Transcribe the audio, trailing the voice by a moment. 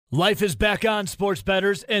Life is back on, sports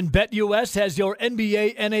bettors, and BetUS has your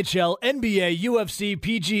NBA, NHL, NBA, UFC,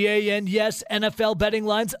 PGA, and yes, NFL betting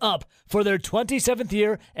lines up for their 27th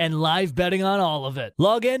year and live betting on all of it.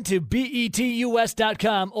 Log in to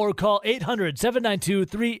betus.com or call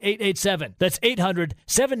 800-792-3887. That's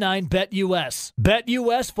 800-79-BET-US.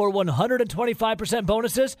 BetUS for 125%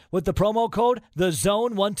 bonuses with the promo code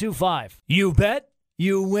THEZONE125. You bet,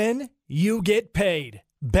 you win, you get paid.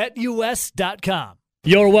 BetUS.com.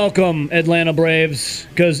 You're welcome, Atlanta Braves,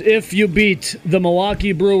 because if you beat the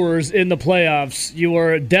Milwaukee Brewers in the playoffs, you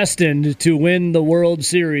are destined to win the World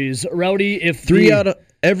Series. Rowdy, if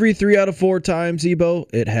every 3 out of 4 times, Ebo,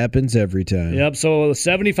 it happens every time. Yep, so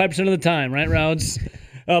 75% of the time, right, Rounds?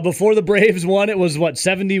 Before the Braves won, it was,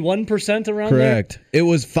 71% around Correct. There? It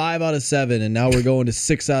was 5 out of 7, and now we're going to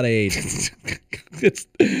 6 out of 8.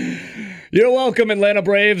 You're welcome, Atlanta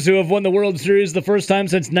Braves, who have won the World Series the first time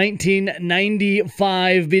since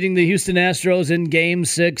 1995, beating the Houston Astros in Game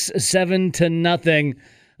 6,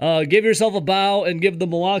 7-0. Give yourself a bow and give the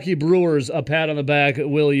Milwaukee Brewers a pat on the back,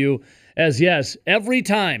 will you? As yes, every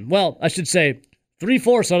time, well, I should say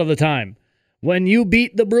 3/4 out of the time, when you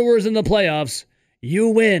beat the Brewers in the playoffs, you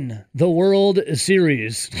win the World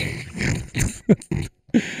Series.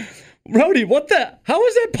 Rowdy, how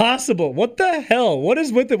is that possible? What the hell? What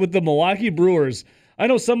is with it with the Milwaukee Brewers? I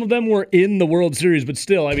know some of them were in the World Series, but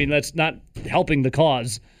still, I mean, that's not helping the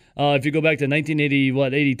cause. If you go back to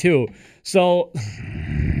 82. So,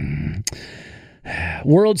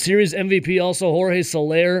 World Series MVP also Jorge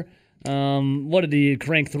Soler. What did he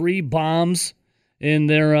crank? 3 bombs in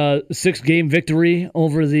their 6-game victory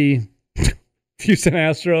over the Houston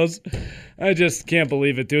Astros. I just can't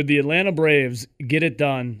believe it, dude. The Atlanta Braves get it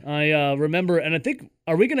done. I remember, and I think,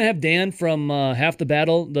 are we going to have Dan from Half the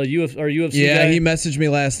Battle, our UFC Yeah, guy? he messaged me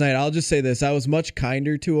last night. I'll just say this. I was much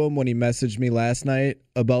kinder to him when he messaged me last night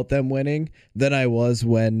about them winning than I was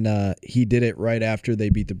when he did it right after they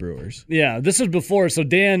beat the Brewers. Yeah, this was before. So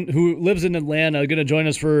Dan, who lives in Atlanta, going to join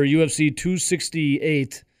us for UFC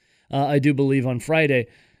 268, I do believe, on Friday.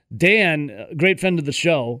 Dan, great friend of the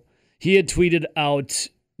show, he had tweeted out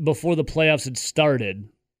before the playoffs had started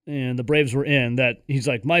and the Braves were in that he's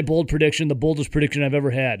like, my bold prediction, the boldest prediction I've ever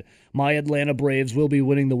had, my Atlanta Braves will be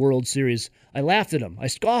winning the World Series. I laughed at him. I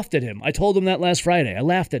scoffed at him. I told him that last Friday. I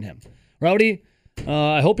laughed at him. Rowdy,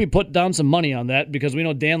 I hope he put down some money on that because we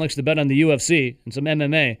know Dan likes to bet on the UFC and some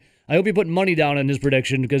MMA. I hope he put money down on his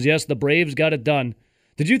prediction because, yes, the Braves got it done.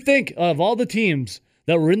 Did you think of all the teams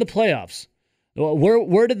that were in the playoffs,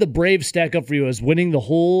 where did the Braves stack up for you as winning the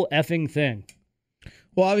whole effing thing?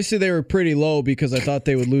 Well, obviously they were pretty low because I thought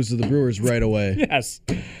they would lose to the Brewers right away. Yes.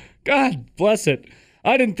 God bless it.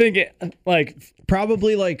 I didn't think it,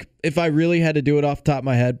 Probably, if I really had to do it off the top of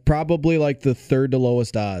my head, probably, the third to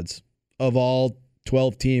lowest odds of all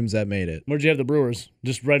 12 teams that made it. Where'd you have the Brewers?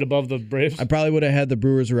 Just right above the Braves? I probably would have had the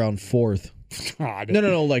Brewers around 4th. No,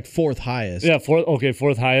 4th highest. Yeah,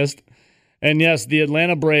 4th highest. And yes, the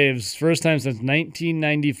Atlanta Braves, first time since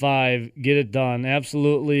 1995, get it done.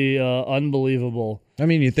 Absolutely unbelievable. I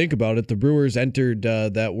mean, you think about it, the Brewers entered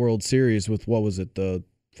that World Series with, the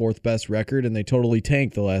 4th best record, and they totally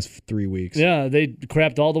tanked the last 3 weeks. Yeah, they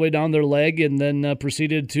crapped all the way down their leg and then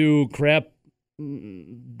proceeded to crap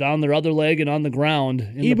down their other leg and on the ground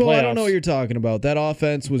in the playoffs. I don't know what you're talking about. That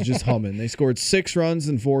offense was just humming. They scored 6 runs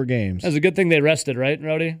in 4 games. That's a good thing they rested, right,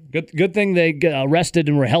 Rowdy? Good thing they rested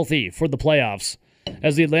and were healthy for the playoffs.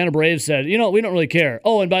 As the Atlanta Braves said, we don't really care.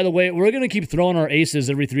 Oh, and by the way, we're going to keep throwing our aces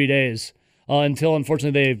every 3 days until,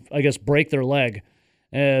 unfortunately, they, I guess, break their leg.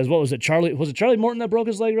 Was it Charlie Morton that broke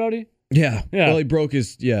his leg, Rowdy? Yeah. Well, he broke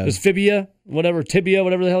his, His tibia, whatever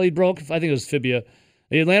the hell he broke. I think it was fibia.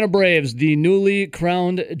 The Atlanta Braves, the newly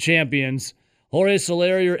crowned champions. Jorge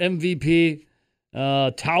Soler, your MVP,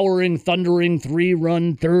 towering, thundering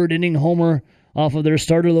 3-run third-inning homer off of their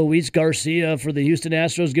starter Luis Garcia for the Houston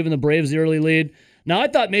Astros, giving the Braves the early lead. Now, I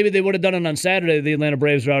thought maybe they would have done it on Saturday, the Atlanta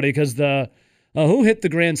Braves, Rowdy, because who hit the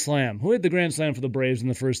grand slam? Who hit the grand slam for the Braves in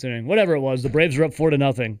the first inning? Whatever it was, the Braves were up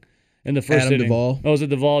 4-0 in the first inning. Duvall. Oh, was it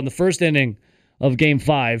Duvall? In the first inning of Game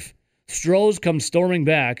 5. Strohs comes storming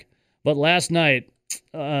back, but last night,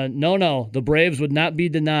 the Braves would not be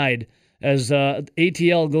denied as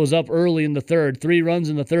ATL goes up early in the third. 3 runs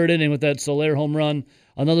in the third inning with that Soler home run,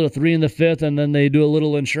 another 3 in the 5th, and then they do a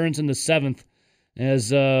little insurance in the 7th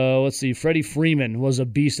as, Freddie Freeman was a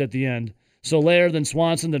beast at the end. Soler, then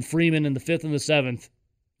Swanson, then Freeman in the 5th and the 7th.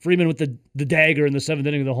 Freeman with the dagger in the 7th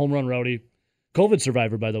inning of the home run, Rowdy. COVID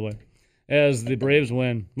survivor, by the way, as the Braves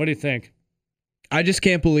win. What do you think? I just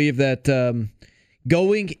can't believe that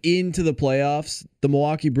going into the playoffs, the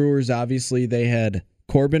Milwaukee Brewers, obviously, they had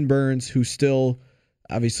Corbin Burns, who still,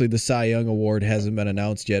 Obviously, the Cy Young Award hasn't been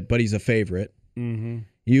announced yet, but he's a favorite. Mm-hmm.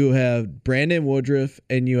 You have Brandon Woodruff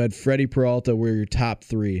and you had Freddie Peralta were your top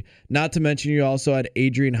three. Not to mention you also had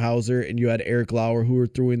Adrian Hauser and you had Eric Lauer, who were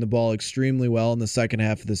throwing the ball extremely well in the second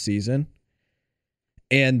half of the season.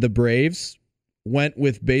 And the Braves went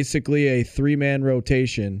with basically a three-man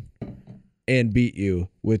rotation and beat you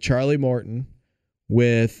with Charlie Morton,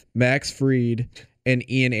 with Max Fried, and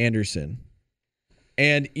Ian Anderson.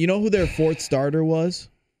 And you know who their fourth starter was?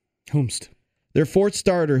 Whomst. Their fourth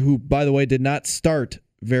starter, who, by the way, did not start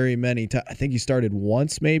very many times. I think he started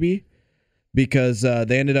once, maybe, because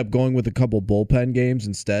they ended up going with a couple bullpen games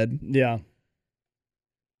instead. Yeah.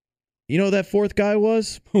 You know who that fourth guy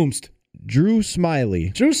was? Whomst. Drew Smiley.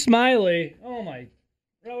 Drew Smiley. Oh, my.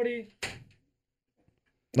 Rowdy.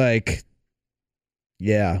 Like,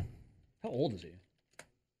 yeah. How old is he?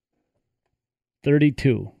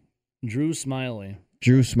 32. Drew Smiley.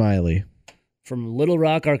 Drew Smiley. From Little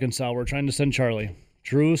Rock, Arkansas. We're trying to send Charlie.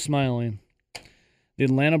 Drew Smiley. The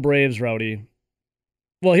Atlanta Braves, Rowdy.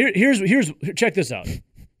 Well, here's check this out.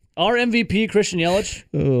 Our MVP, Christian Yelich.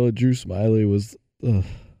 Oh, Drew Smiley was.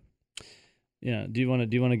 Yeah. Do you want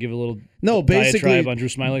to give a little basically diatribe on Drew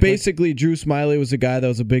Smiley? Basically, Drew Smiley was a guy that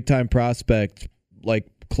was a big time prospect, like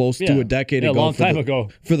close to a decade ago. A long time ago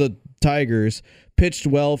for the Tigers. Pitched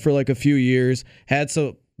well for like a few years. Had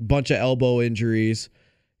a bunch of elbow injuries.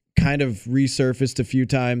 Kind of resurfaced a few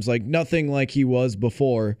times. Like nothing like he was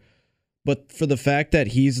before. But for the fact that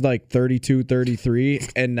he's like 32, 33,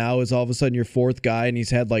 and now is all of a sudden your fourth guy, and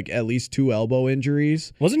he's had like at least 2 elbow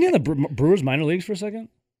injuries. Wasn't he in the Brewers minor leagues for a second?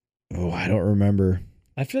 Oh, I don't remember.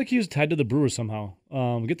 I feel like he was tied to the Brewers somehow.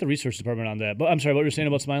 Get the research department on that. But I'm sorry, what were you saying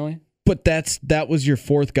about Smiley? But that was your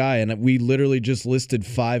fourth guy, and we literally just listed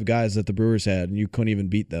 5 guys that the Brewers had, and you couldn't even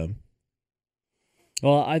beat them.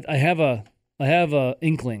 Well, I have a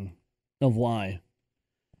inkling of why.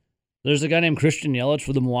 There's a guy named Christian Yelich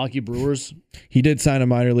for the Milwaukee Brewers. He did sign a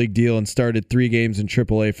minor league deal and started 3 games in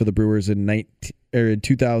AAA for the Brewers in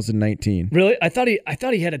 2019. Really? I thought he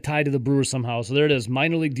had a tie to the Brewers somehow. So there it is,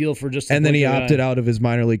 minor league deal for just. And then he opted out of his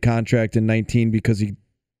minor league contract in 19 because he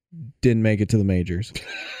didn't make it to the majors.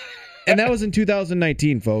 And that was in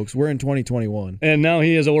 2019, folks. We're in 2021. And now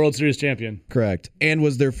he is a World Series champion. Correct. And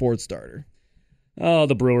was their 4th starter. Oh,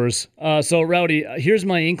 the Brewers. So, Rowdy, here's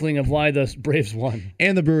my inkling of why the Braves won.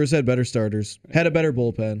 And the Brewers had better starters. Had a better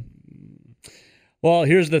bullpen. Well,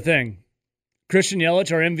 here's the thing. Christian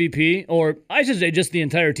Yelich, our MVP, or I should say just the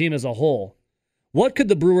entire team as a whole, what could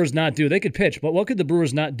the Brewers not do? They could pitch, but what could the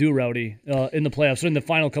Brewers not do, Rowdy, in the playoffs or in the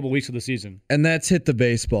final couple weeks of the season? And that's hit the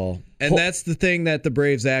baseball. And that's the thing that the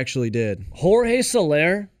Braves actually did. Jorge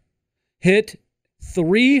Soler hit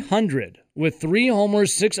 300 with 3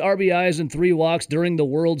 homers, 6 RBIs, and 3 walks during the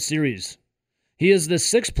World Series. He is the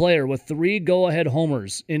 6th player with 3 go-ahead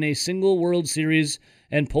homers in a single World Series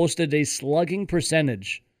and posted a slugging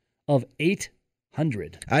percentage of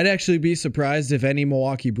 .800. I'd actually be surprised if any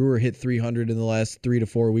Milwaukee Brewer hit 300 in the last 3 to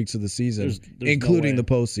 4 weeks of the season, there's including no the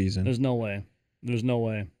postseason. There's no way. There's no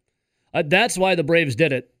way. That's why the Braves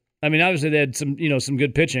did it. I mean, obviously they had some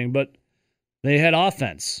good pitching, but they had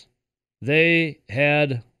offense. The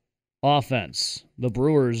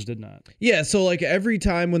Brewers did not. Yeah, so like every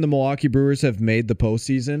time when the Milwaukee Brewers have made the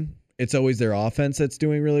postseason, it's always their offense that's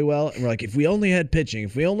doing really well. And we're like, if we only had pitching.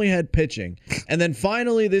 And then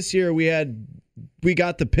finally this year we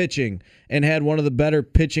got the pitching and had one of the better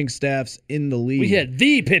pitching staffs in the league. We had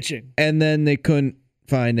the pitching. And then they couldn't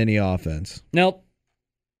find any offense. Nope.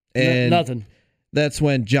 And nothing. That's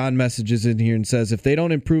when John messages in here and says if they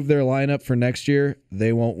don't improve their lineup for next year,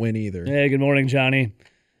 they won't win either. Hey, good morning, Johnny.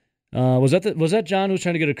 Was that John who was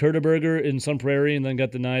trying to get a Kurteberger in Sun Prairie and then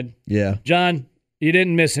got denied? Yeah. John, you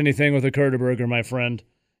didn't miss anything with a Kurteberger, my friend.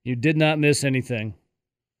 You did not miss anything.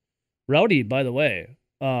 Rowdy, by the way,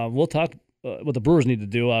 we'll talk what the Brewers need to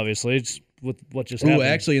do, obviously. It's with what just happened.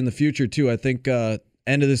 Actually, in the future, too, I think end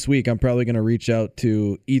of this week, I'm probably going to reach out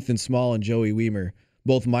to Ethan Small and Joey Weimer,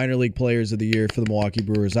 both minor league players of the year for the Milwaukee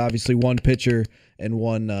Brewers. Obviously, one pitcher and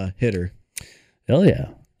one hitter. Hell yeah.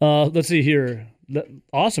 Let's see here.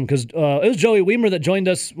 Awesome, because it was Joey Weimer that joined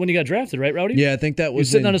us when he got drafted, right, Rowdy? Yeah, I think that was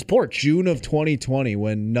sitting on his porch. June of 2020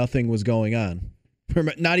 when nothing was going on.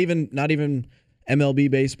 Not even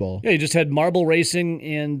MLB baseball. Yeah, he just had marble racing,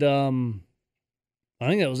 and I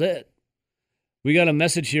think that was it. We got a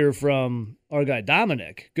message here from our guy,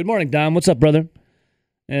 Dominic. Good morning, Dom. What's up, brother?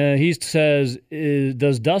 He says,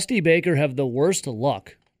 does Dusty Baker have the worst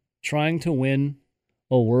luck trying to win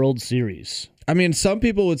a World Series? I mean, some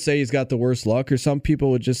people would say he's got the worst luck, or some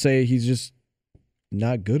people would just say he's just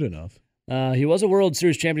not good enough. He was a World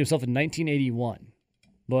Series champion himself in 1981.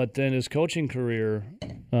 But then his coaching career,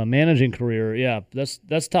 managing career, yeah,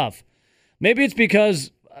 that's tough. Maybe it's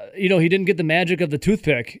because, he didn't get the magic of the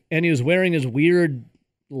toothpick, and he was wearing his weird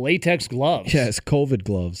latex gloves. Yeah, his COVID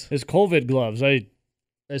gloves. His COVID gloves. I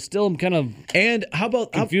still am kind of how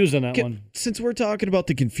about confused on that one. Since we're talking about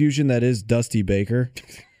the confusion that is Dusty Baker,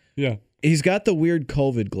 yeah, he's got the weird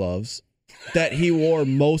COVID gloves that he wore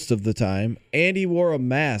most of the time, and he wore a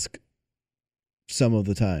mask some of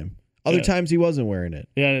the time. Other times he wasn't wearing it.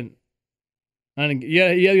 Yeah,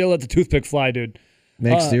 you gotta let the toothpick fly, dude.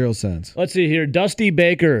 Makes zero sense. Let's see here. Dusty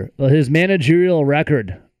Baker, his managerial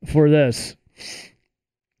record for this.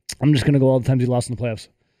 I'm just going to go all the times he lost in the playoffs.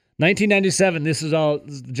 1997, this is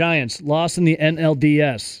the Giants. Lost in the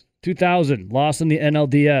NLDS. 2000, lost in the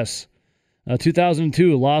NLDS.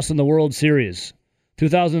 2002, lost in the World Series.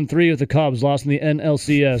 2003 with the Cubs, lost in the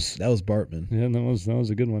NLCS. That was Bartman. Yeah, that was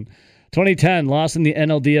a good one. 2010, lost in the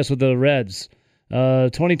NLDS with the Reds.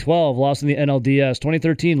 2012, lost in the NLDS.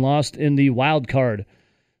 2013, lost in the wild card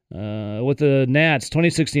with the Nats.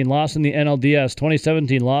 2016, lost in the NLDS.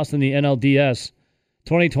 2017, lost in the NLDS.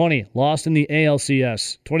 2020, lost in the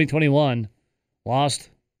ALCS. 2021, lost,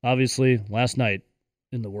 obviously, last night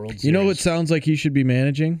in the World Series. You know what sounds like he should be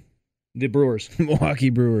managing? The Brewers. Milwaukee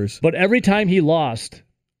Brewers. But every time he lost,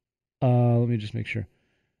 let me just make sure.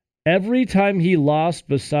 Every time he lost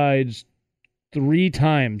besides 3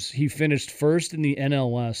 times, he finished first in the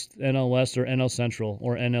NL West or NL Central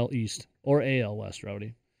or NL East or AL West,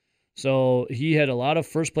 Rowdy. So he had a lot of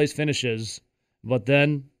first-place finishes, but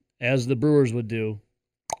then, as the Brewers would do,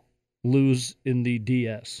 lose in the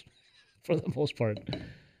DS for the most part.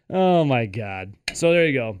 Oh, my God. So there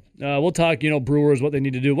you go. We'll talk, Brewers, what they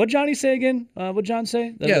need to do. What'd Johnny say again? What'd John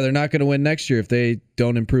say? They're not going to win next year if they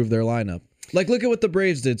don't improve their lineup. Like, look at what the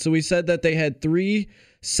Braves did. So we said that they had 3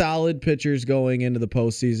 solid pitchers going into the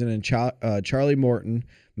postseason, and Charlie Morton,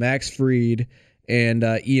 Max Fried, and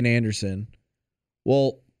Ian Anderson.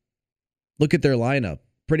 Well, look at their lineup.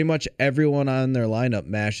 Pretty much everyone on their lineup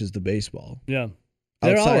mashes the baseball. Yeah.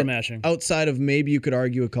 They're all mashing. Outside of maybe you could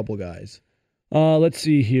argue a couple guys. Let's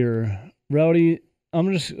see here. Rowdy,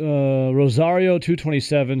 I'm just Rosario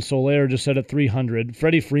 227, Soler just set at 300,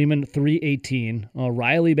 Freddie Freeman 318,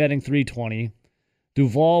 Riley batting 320,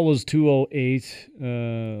 Duvall was 208.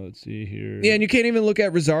 Let's see here. Yeah, and you can't even look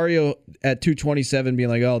at Rosario at 227 being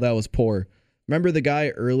like, oh, that was poor. Remember the guy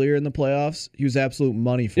earlier in the playoffs? He was absolute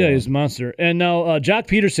money for him. Yeah, he's a monster. And now Jock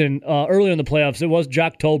Peterson, earlier in the playoffs, it was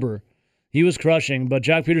Jocktober. He was crushing, but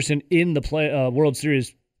Jock Peterson in the World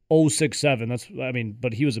Series 0-6-7.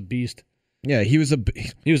 But he was a beast. Yeah, he was a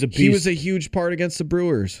beast. He was a huge part against the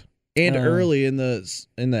Brewers and early in the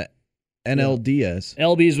NLDS.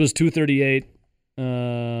 LB's was 238.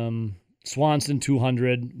 Swanson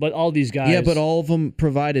 200, but all these guys. Yeah, but all of them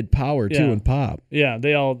provided power too and pop. Yeah,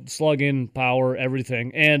 they all slug in power,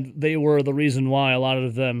 everything, and they were the reason why a lot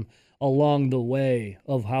of them along the way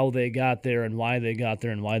of how they got there and why they got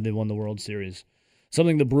there and why they won the World Series.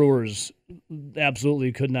 Something the Brewers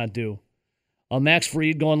absolutely could not do. Max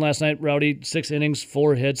Fried going last night, Rowdy, 6 innings,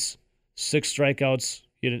 4 hits, 6 strikeouts.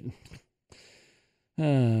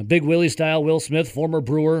 Big Willie style, Will Smith, former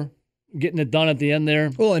Brewer, getting it done at the end there.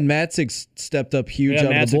 Well, and Matzik stepped up huge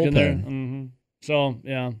out of the bullpen. In there. Mm-hmm. So,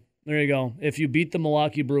 yeah, there you go. If you beat the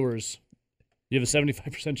Milwaukee Brewers, you have a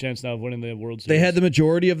 75% chance now of winning the World Series. They had the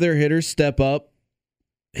majority of their hitters step up,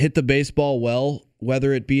 hit the baseball well,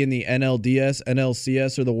 whether it be in the NLDS,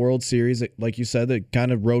 NLCS, or the World Series. Like you said, they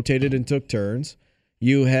kind of rotated and took turns.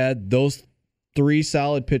 You had those 3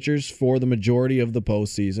 solid pitchers for the majority of the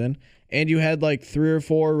postseason, and you had like 3 or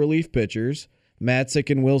 4 relief pitchers, Matzik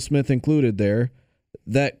and Will Smith included there,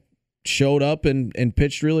 that showed up and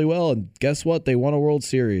pitched really well. And guess what? They won a World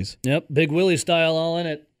Series. Yep, Big Willie style all in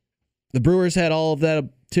it. The Brewers had all of that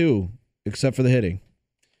too, except for the hitting.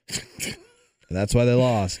 That's why they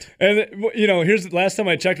lost. And, here's the last time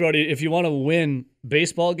I checked, Rowdy, if you want to win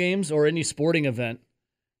baseball games or any sporting event,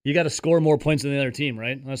 you got to score more points than the other team,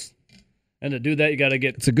 right? And to do that, you got to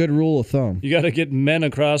get... It's a good rule of thumb. You got to get men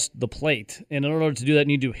across the plate. And in order to do that, you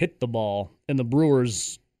need to hit the ball. And the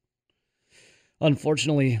Brewers,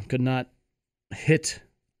 unfortunately, could not hit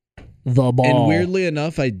the ball. And weirdly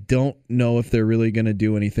enough, I don't know if they're really going to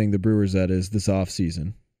do anything, the Brewers, that is, this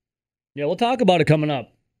offseason. Yeah, we'll talk about it coming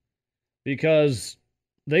up. Because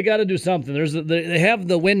they got to do something. They have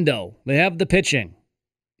the window. They have the pitching.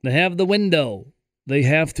 They have the window. They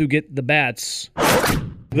have to get the bats.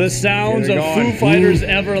 The sounds of Foo Fighters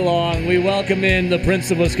Everlong. We welcome in the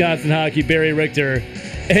Prince of Wisconsin hockey, Barry Richter,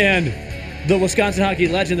 and the Wisconsin hockey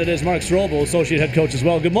legend that is Mark Strobel, associate head coach as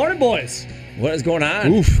well. Good morning, boys. What is going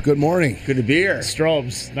on? Oof, good morning. Good to be here.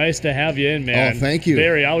 Strobes, nice to have you in, man. Oh, thank you.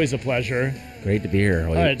 Barry, always a pleasure. Great to be here.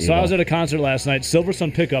 All right, so I was at a concert last night,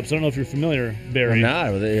 Silverstone Pickups. I don't know if you're familiar, Barry. I'm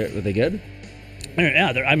not. Were they good?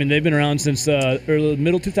 Yeah, they've been around since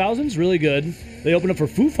middle 2000s. Really good. They opened up for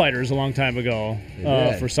Foo Fighters a long time ago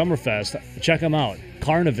for Summerfest. Check them out.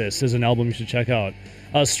 Carnivis is an album you should check out.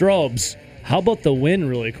 Strobes, how about the win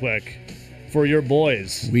really quick for your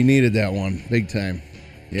boys? We needed that one big time.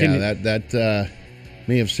 Yeah, that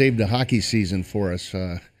may have saved a hockey season for us.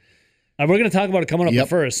 We're going to talk about it coming up. Yep. But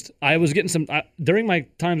first, I was getting some during my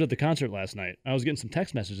times at the concert last night. I was getting some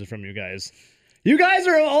text messages from you guys. You guys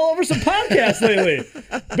are all over some podcasts lately.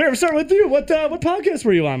 Bear, I'm starting with you. What podcast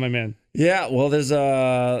were you on, my man? Yeah, well, there's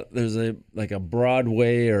a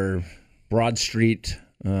Broadway or Broad Street.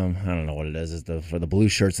 I don't know what it is. It's for the blue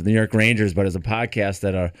shirts of the New York Rangers, but it's a podcast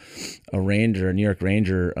that a New York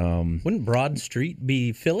Ranger. Wouldn't Broad Street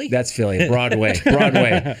be Philly? That's Philly. Broadway.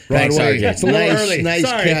 Thanks, RJ. It's a little early. Nice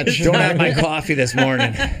catch. Don't have my coffee this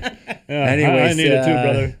morning. Anyways, I need it too,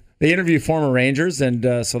 brother. They interview former Rangers,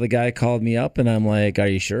 and so the guy called me up, and I'm like, "Are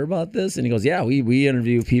you sure about this?" And he goes, "Yeah, we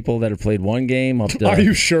interview people that have played one game up to." Are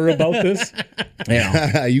you sure about this?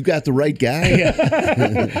 Yeah. You got the right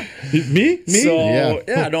guy. Me? So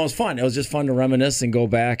Yeah. no, it was fun. It was just fun to reminisce and go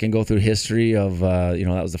back and go through history of that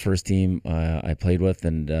was the first team I played with,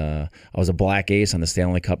 and I was a black ace on the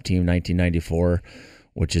Stanley Cup team 1994,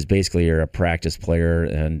 which is basically you're a practice player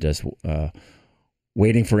and just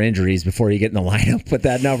waiting for injuries before you get in the lineup, but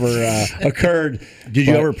that never occurred. Did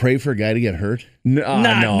you ever pray for a guy to get hurt? No.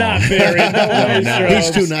 Not very. No, He's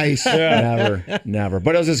too nice. Never.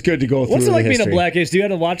 But it was just good to go through. What's it like the being a history. black ace? Do you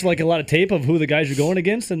have to watch like a lot of tape of who the guys you're going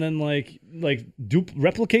against, and then like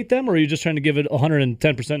replicate them, or are you just trying to give it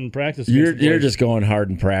 110% in practice? You're just going hard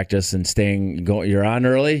in practice and you're on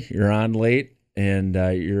early, you're on late, and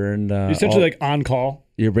you're in. You're essentially like on call.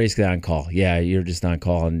 You're basically on call. Yeah, you're just on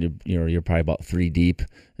call, and you're probably about 3 deep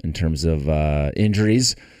in terms of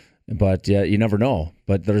injuries. But you never know.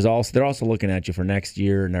 But they're also looking at you for next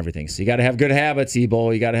year and everything. So you got to have good habits,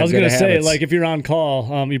 Ebo. You got to have good habits. I was going to say, like, if you're on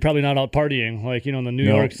call, you're probably not out partying, like, in the New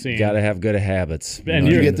York scene. You got to have good habits. And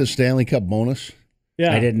Did you get the Stanley Cup bonus?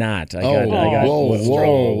 Yeah. I did not. I Whoa.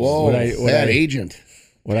 What Bad agent.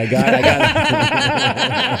 What I got,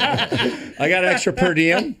 I got extra per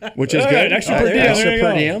diem, which is good. Extra per diem. Extra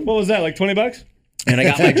per diem. What was that, like $20? And I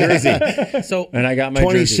got my jersey. So And I got my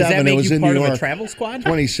 27. jersey. does that it make was you in part New of a York. travel squad?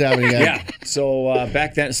 27. Yeah. So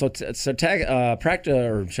back then, practice,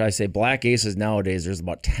 or should I say, black aces nowadays, there's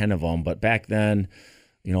about 10 of them. But back then,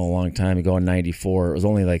 a long time ago in '94, it was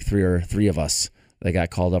only like three of us that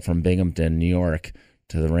got called up from Binghamton, New York,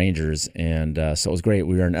 to the Rangers, and so it was great.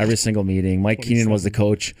 We were in every single meeting. Mike Keenan was the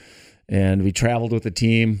coach, and we traveled with the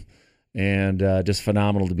team. And just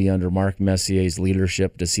phenomenal to be under Marc Messier's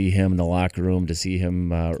leadership, to see him in the locker room, to see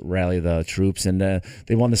him rally the troops. And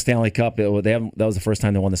they won the Stanley Cup. That was the first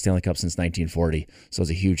time they won the Stanley Cup since 1940. So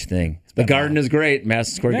it's a huge thing. The Garden is great,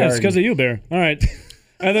 Madison Square Garden. It's because of you, Bear. All right.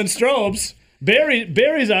 And then Strobes.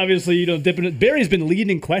 Barry's obviously, dipping. Barry's been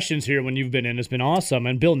leading questions here when you've been in. It's been awesome.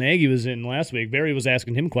 And Bill Nagy was in last week. Barry was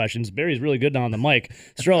asking him questions. Barry's really good now on the mic.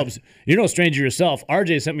 Strobes, you're no stranger yourself.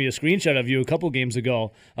 RJ sent me a screenshot of you a couple games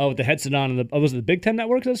ago with the headset on. Was it the Big Ten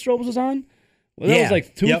Network that Strobes was on? Well, that was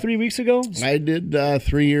like 2 or 3 weeks ago. I did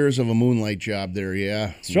 3 years of a moonlight job there,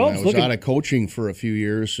 yeah. Strobes, I was out of coaching for a few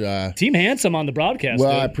years. Team Handsome on the broadcast. Well,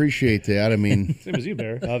 I dude. appreciate that. I mean, Same as you,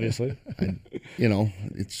 Bear, obviously.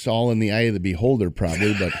 it's all in the eye of the beholder,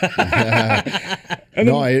 probably. But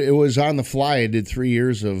it was on the fly. I did 3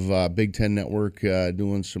 years of Big Ten Network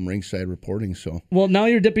doing some ringside reporting. So Well, now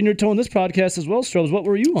you're dipping your toe in this podcast as well, Strobes. What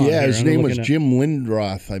were you on? yeah, here? his I'm name was looking at- Jim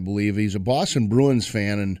Lindroth, I believe. He's a Boston Bruins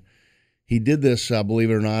fan, and he did this, believe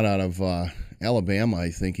it or not, out of Alabama.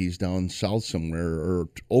 I think he's down south somewhere, or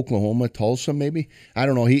Oklahoma, Tulsa, maybe. I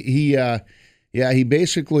don't know. He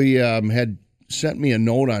basically had sent me a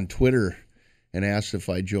note on Twitter and asked if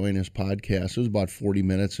I'd join his podcast. It was about 40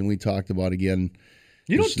 minutes, and we talked about again.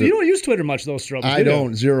 You don't use Twitter much, though, Strobes. I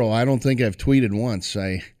don't. Zero. I don't think I've tweeted once.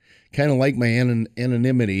 I kind of like my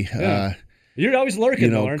anonymity. Yeah. You're always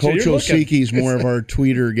lurking, though, aren't you? Coach You're looking. Osiki's more of our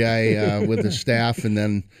tweeter guy with the staff, and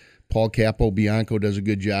then Paul Capobianco does a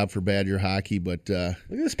good job for Badger hockey. But Look at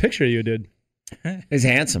this picture you did. He's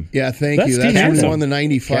handsome. yeah, thank That's you. Steve That's when we Hansen. won the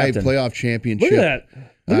 '95 Captain. playoff championship. Look at that.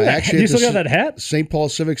 Look at that. Actually, Do you at still the got that hat? St. Paul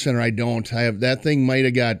Civic Center, I don't. I have that thing. Might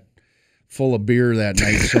have got full of beer that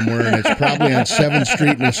night somewhere, and it's probably on 7th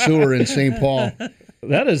Street in the sewer in St. Paul.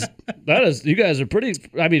 That is. You guys are pretty.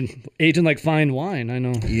 I mean, aging like fine wine. I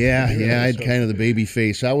know. Yeah, I had kind of the baby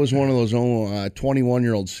face. I was one of those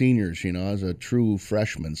 21-year-old seniors. I was a true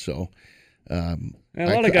freshman, so A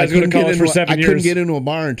lot of guys go to college for 7 years. I couldn't get into a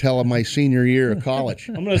bar until my senior year of college.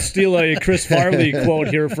 I'm going to steal a Chris Farley quote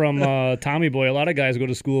here from Tommy Boy. A lot of guys go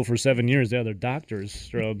to school for 7 years. Yeah, they're doctors,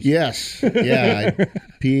 Strobes. Yes. Yeah.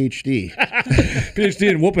 PhD. PhD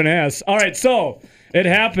in whooping ass. All right, so it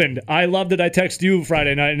happened. I loved it. I texted you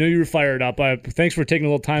Friday night. I knew you were fired up. Thanks for taking a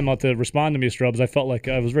little time out to respond to me, Strobes. I felt like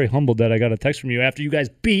I was very humbled that I got a text from you after you guys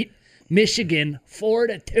beat Michigan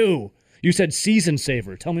 4-2. You said season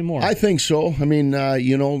saver. Tell me more. I think so. I mean,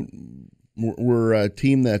 we're a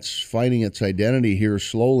team that's finding its identity here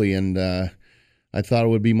slowly, and I thought it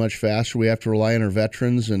would be much faster. We have to rely on our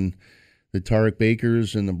veterans and the Tarek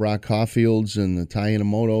Bakers and the Brock Caulfields and the Tai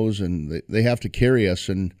Inamotos, and they have to carry us.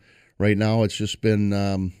 And right now, it's just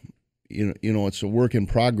been, it's a work in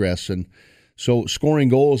progress. And so scoring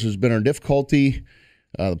goals has been our difficulty.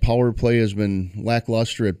 The power play has been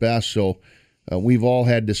lackluster at best. So we've all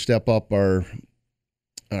had to step up our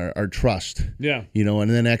trust. Yeah. And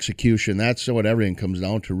then execution. That's what everything comes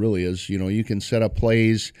down to, really, is, you can set up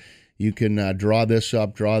plays, you can draw this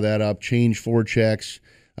up, draw that up, change forechecks,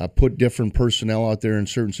 put different personnel out there in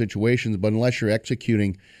certain situations, but unless you're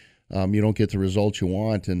executing, you don't get the results you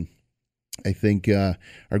want. And I think our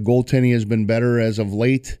goaltending has been better as of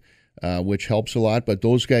late, which helps a lot, but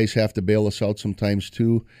those guys have to bail us out sometimes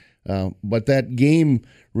too. But that game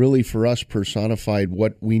really for us personified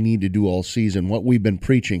what we need to do all season, what we've been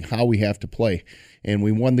preaching, how we have to play. And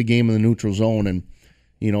we won the game in the neutral zone. And,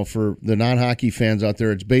 for the non-hockey fans out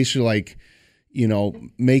there, it's basically like,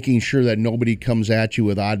 making sure that nobody comes at you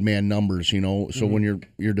with odd man numbers, So when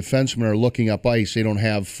your defensemen are looking up ice, they don't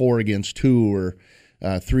have 4 against 2 or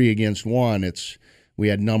 3 against 1. We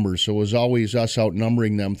had numbers. So it was always us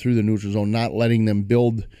outnumbering them through the neutral zone, not letting them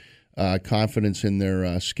build confidence in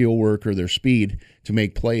their skill work or their speed to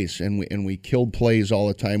make plays, and we killed plays all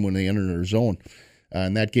the time when they entered our zone,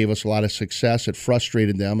 and that gave us a lot of success. It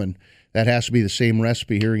frustrated them, and that has to be the same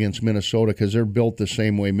recipe here against Minnesota because they're built the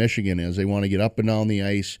same way Michigan is. They want to get up and down the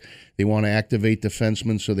ice. They want to activate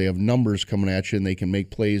defensemen so they have numbers coming at you and they can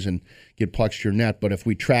make plays and get pucks to your net. But if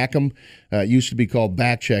we track them, it used to be called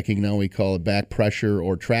back checking. Now we call it back pressure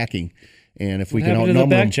or tracking. And if we can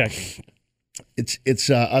outnumber them, it's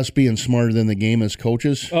us being smarter than the game as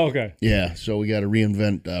coaches. Oh, okay. Yeah, so we got to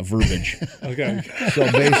reinvent verbiage. Okay.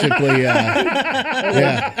 So basically,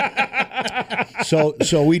 yeah.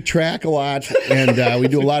 So we track a lot, and we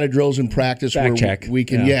do a lot of drills in practice back where check. we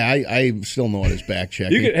can. Yeah, I still know it as back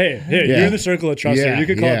checking. You're in the circle of trust here. You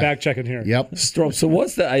could call it back checking here. Yep. So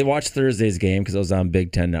I watched Thursday's game because I was on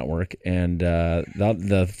Big Ten Network, and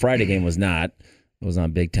the Friday game was not. It was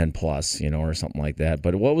on Big Ten Plus, or something like that.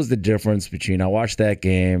 But what was the difference between? I watched that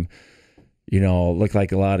game. Looked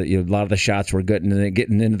like a lot of the shots were getting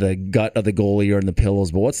into the gut of the goalie or in the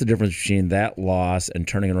pillows. But what's the difference between that loss and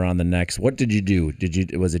turning it around the next? What did you do?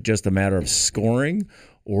 Was it just a matter of scoring,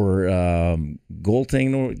 or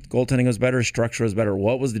goaltending was better, structure was better?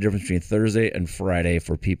 What was the difference between Thursday and Friday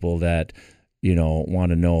for people that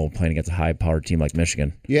want to know playing against a high-powered team like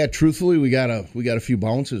Michigan? Yeah, truthfully, we got a few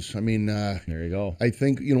bounces. I mean, there you go. I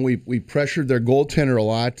think we pressured their goaltender a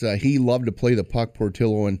lot. He loved to play the puck,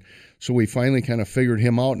 Portillo, and so we finally kind of figured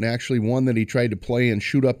him out. And actually, one that he tried to play and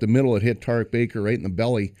shoot up the middle, it hit Tarek Baker right in the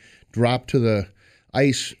belly, dropped to the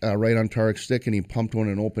ice right on Tarek's stick, and he pumped one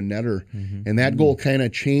an open netter. Mm-hmm. And that goal kind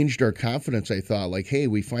of changed our confidence. I thought, like, hey,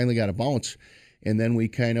 we finally got a bounce, and then we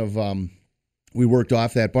kind of. We worked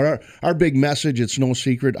off that. But our big message, it's no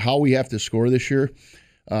secret, how we have to score this year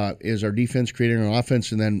is our defense creating an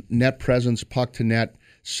offense, and then net presence, puck to net,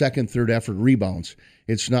 second, third effort, rebounds.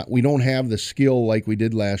 It's not. We don't have the skill like we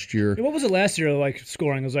did last year. What was it last year like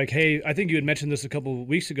scoring? It was like, hey, I think you had mentioned this a couple of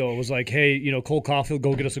weeks ago. It was like, hey, Cole Caulfield,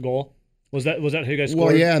 go get us a goal. Was that how you guys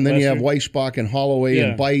scored? Well, yeah, and then you have year? Weissbach and Holloway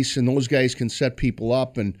and Bice, and those guys can set people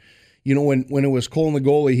up. And, when it was Cole and the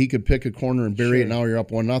goalie, he could pick a corner and bury it. Now you're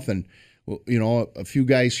up 1-0. Well, a few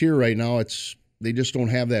guys here right now, they just don't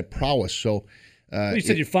have that prowess. So you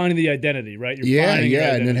said you're finding the identity, right?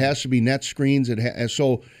 And it has to be net screens.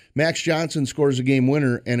 So Max Johnson scores a game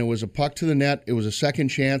winner, and it was a puck to the net. It was a second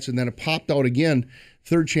chance, and then it popped out again.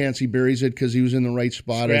 Third chance, he buries it because he was in the right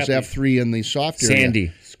spot as F3 in the soft area.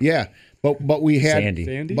 Sandy. Yeah, but we had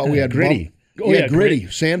Sandy. But we had Gritty. Gritty,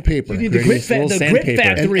 sandpaper. You need the grit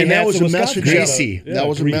factory. And that was a message. Greasy. That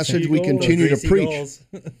was a message we continue to preach.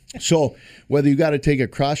 So whether you got to take a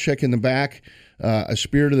cross check in the back, a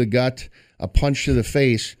spear to the gut, a punch to the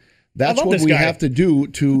face, that's what we have to do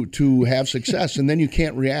to have success. And then you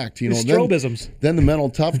can't react. Strobisms. Then the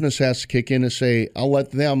mental toughness has to kick in to say, I'll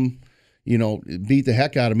let them, beat the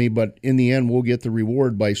heck out of me. But in the end, we'll get the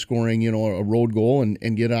reward by scoring, a road goal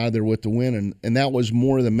and get out of there with the win. And that was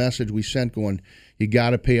more the message we sent going, you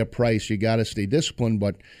got to pay a price. You got to stay disciplined.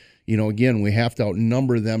 But, again, we have to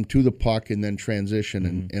outnumber them to the puck and then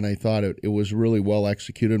transition. And I thought it was really well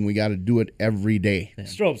executed, and we got to do it every day.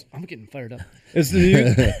 Strobes, I'm getting fired up.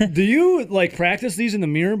 Do you like practice these in the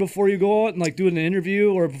mirror before you go out and like do an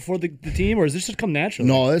interview or before the team, or does this just come naturally?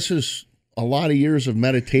 No, this is a lot of years of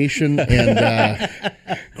meditation and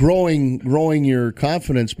growing your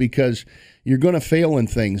confidence, because you're going to fail in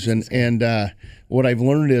things. And what I've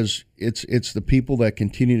learned is it's the people that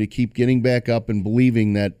continue to keep getting back up and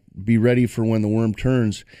believing that be ready for when the worm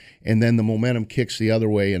turns, and then the momentum kicks the other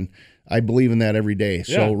way. And I believe in that every day.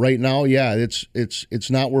 So right now, it's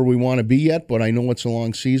not where we want to be yet, but I know it's a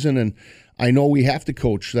long season, and I know we have to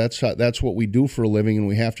coach. That's what we do for a living, and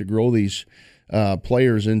we have to grow these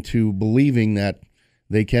players into believing that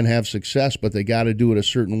they can have success, but they got to do it a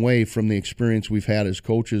certain way from the experience we've had as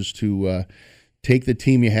coaches to take the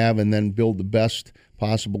team you have and then build the best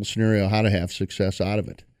possible scenario how to have success out of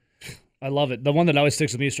it. I love it. The one that always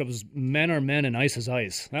sticks with me is men are men and ice is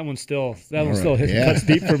ice. That one still cuts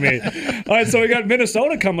deep for me. All right, so we got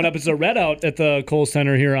Minnesota coming up. It's a red out at the Kohl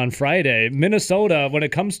Center here on Friday. Minnesota, when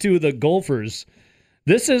it comes to the Gophers,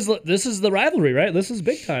 this is the rivalry, right? This is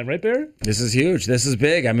big time, right, Bear? This is huge. This is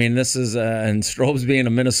big. I mean, this is and Strobes being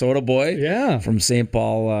a Minnesota boy, from St.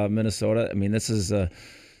 Paul, Minnesota. I mean, this is.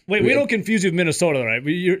 Wait, we don't confuse you with Minnesota, right?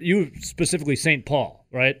 You specifically St. Paul,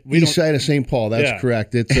 right? East side of St. Paul. That's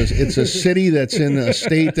correct. It's a city that's in a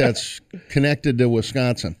state that's connected to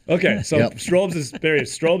Wisconsin. Okay, so Strobes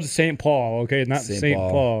is St. Paul. Okay, not St.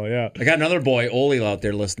 Paul. Yeah. I got another boy, Ole, out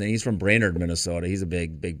there listening. He's from Brainerd, Minnesota. He's a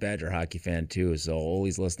big Badger hockey fan too. So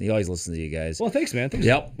Ole's listening. He always listens to you guys. Well, thanks, man. Thanks.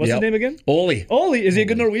 Yep. What's his name again? Ole. Ole. Is he a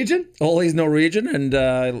good Norwegian? Ole's Norwegian, and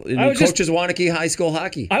he coaches Wanakee High School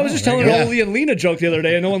hockey. I was just telling an Ole and Lena joke the other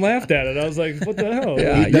day, and no one laughed at it. I was like, what the hell?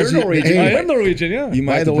 Yeah, you're Norwegian. I am Norwegian, yeah.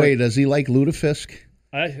 By the way, does he like lutefisk?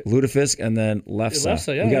 Lutefisk and then Lefse. Lefse,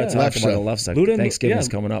 we got to talk about the Lefse. Thanksgiving's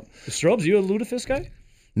coming up. Strobes, you a lutefisk guy?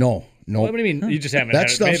 No. What do you mean? You just haven't that had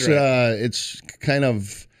stuff's it made right. It's kind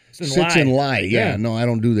of sits lye. in lye. Yeah, no, I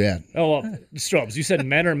don't do that. Oh, well, Strobes, you said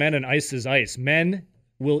men are men and ice is ice. Men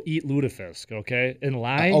will eat lutefisk, okay? And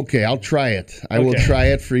lye? Okay, I'll try it. I will try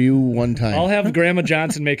it for you one time. I'll have Grandma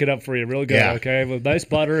Johnson make it up for you real good, okay? With nice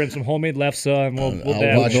butter and some homemade Lefse, and we'll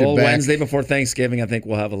wash it back. Wednesday before Thanksgiving, I think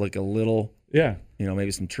we'll have a little... Yeah.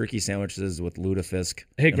 Maybe some turkey sandwiches with lutefisk.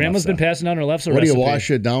 Hey, Grandma's been passing down her Lefse recipe. What do you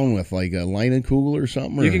wash it down with, like a Leinenkugel or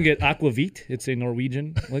something? Or? You can get aquavit. It's a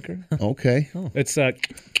Norwegian liquor. Okay. It's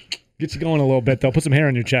get you going a little bit, though. Put some hair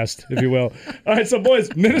on your chest, if you will. All right, so, boys,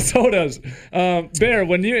 Minnesota's. Bear,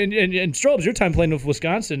 when you and Strobes, your time playing with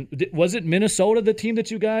Wisconsin, was it Minnesota the team that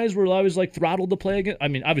you guys were always like throttled to play against? I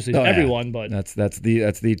mean, obviously everyone, but that's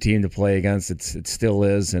the team to play against. It still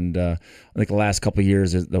is, and I think the last couple of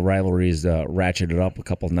years the rivalries ratcheted up a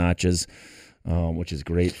couple notches. Which is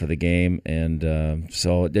great for the game. And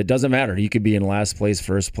so it doesn't matter. You could be in last place,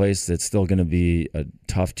 first place. It's still going to be a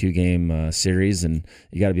tough 2-game series, and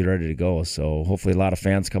you got to be ready to go. So hopefully a lot of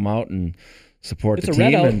fans come out and support the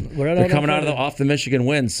team. And they're coming off the Michigan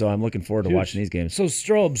win, so I'm looking forward to watching these games. So,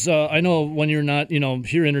 Strobes, I know when you're not,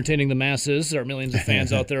 here entertaining the masses, there are millions of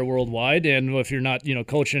fans out there worldwide, and if you're not,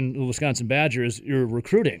 coaching the Wisconsin Badgers, you're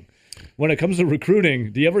recruiting. When it comes to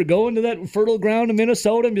recruiting, do you ever go into that fertile ground in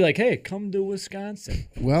Minnesota and be like, hey, come to Wisconsin?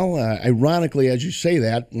 Well, ironically, as you say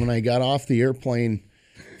that, when I got off the airplane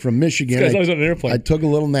from Michigan, I was on an airplane. I took a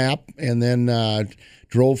little nap and then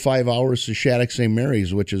drove 5 hours to Shattuck St.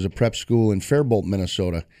 Mary's, which is a prep school in Faribault,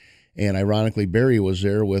 Minnesota. And ironically, Barry was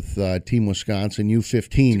there with Team Wisconsin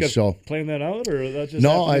U15. So playing that out, or that just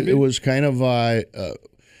it was kind of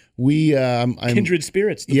kindred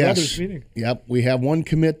spirits, the brothers meeting. Yep, we have one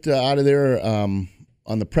commit out of there on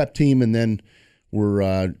the prep team, and then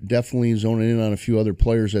we're definitely zoning in on a few other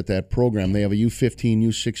players at that program. They have a U15,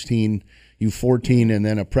 U16, U14, and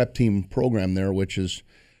then a prep team program there, which has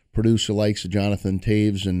produced the likes of Jonathan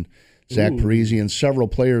Taves and Zach Parisi and several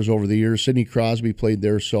players over the years. Sidney Crosby played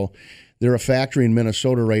there, so they're a factory in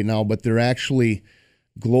Minnesota right now, but they're actually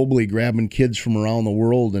globally grabbing kids from around the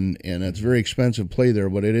world, and it's very expensive play there,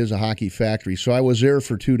 but it is a hockey factory. So I was there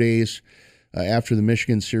for 2 days after the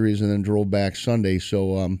Michigan series and then drove back Sunday.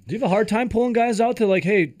 So do you have a hard time pulling guys out to like,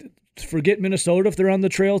 hey, forget Minnesota if they're on the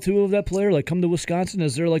trail too of that player, like come to Wisconsin?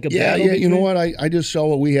 Is there like a battle between? You know what, I just sell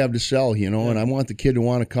what we have to sell, and I want the kid to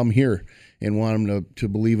want to come here and want him to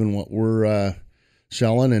believe in what we're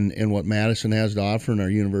selling and what Madison has to offer in our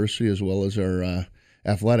university as well as our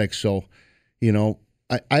athletics. So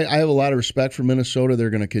I have a lot of respect for Minnesota. They're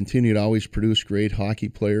going to continue to always produce great hockey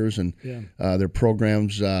players, and their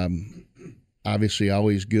programs obviously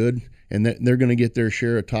always good, and they're going to get their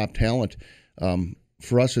share of top talent.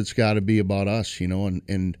 For us, it's got to be about us,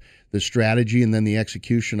 and the strategy and then the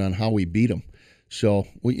execution on how we beat them. So,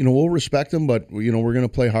 we'll respect them, but, we're going to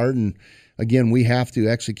play hard. And, again, we have to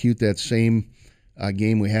execute that same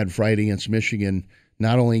game we had Friday against Michigan,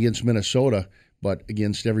 not only against Minnesota, but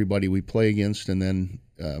against everybody we play against, and then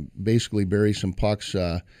basically bury some pucks,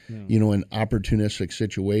 in opportunistic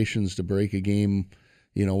situations to break a game,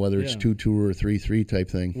 whether it's 2-2 or 3-3 type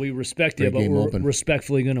thing. We respect you, but we're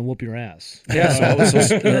respectfully going to whoop your ass. Yeah,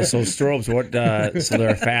 so Strobes, so they're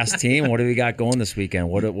a fast team. What do we got going this weekend?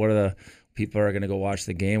 What are the people are going to go watch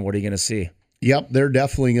the game? What are you going to see? Yep, they're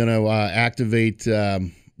definitely going to activate.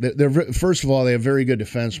 First of all, they have very good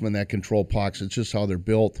defensemen that control pucks. It's just how they're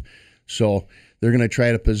built. So they're going to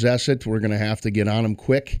try to possess it. We're going to have to get on them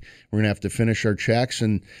quick. We're going to have to finish our checks,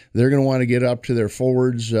 and they're going to want to get up to their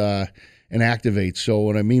forwards and activate. So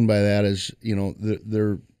what I mean by that is,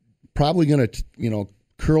 they're probably going to,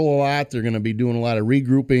 curl a lot. They're going to be doing a lot of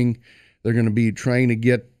regrouping. They're going to be trying to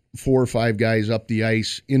get 4 or 5 guys up the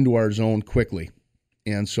ice into our zone quickly.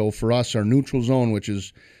 And so for us, our neutral zone, which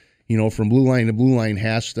is, from blue line to blue line,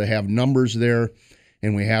 has to have numbers there,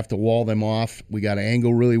 and we have to wall them off. We got to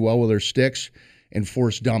angle really well with our sticks and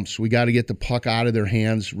force dumps. We got to get the puck out of their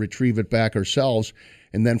hands, retrieve it back ourselves.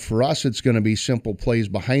 And then for us, it's going to be simple plays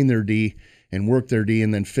behind their D and work their D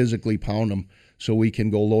and then physically pound them so we can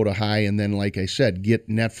go low to high. And then, like I said, get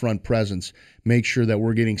net front presence. Make sure that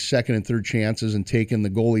we're getting second and third chances and taking the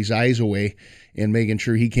goalie's eyes away and making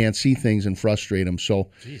sure he can't see things and frustrate him. So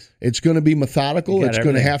it's going to be methodical. It's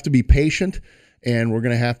going to have to be patient, and we're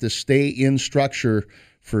going to have to stay in structure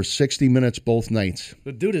for 60 minutes both nights.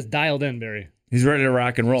 The dude is dialed in, Barry. He's ready to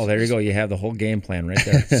rock and roll. There you go. You have the whole game plan right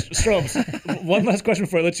there. Strobes, one last question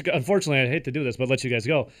before I let you go. Unfortunately, I hate to do this, but let you guys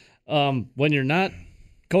go. When you're not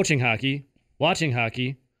coaching hockey, watching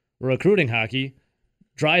hockey, recruiting hockey,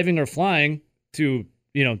 driving or flying to,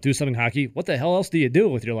 do something hockey, what the hell else do you do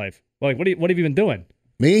with your life? Like, what have you been doing?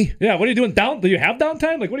 Me? Yeah, what are you doing? Do you have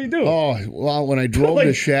downtime? Like, what do you do? Oh, well, when I drove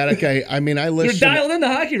to Shattuck, I listen. You're dialed into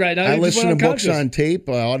hockey right now. I listen to books on tape,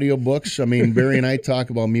 audio books. I mean, Barry and I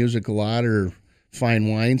talk about music a lot, or fine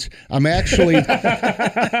wines. I'm actually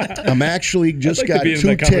just got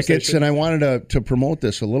 2 tickets, and I wanted to promote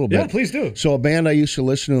this a little bit. Yeah, please do. So a band I used to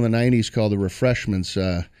listen to in the 90s called The Refreshments.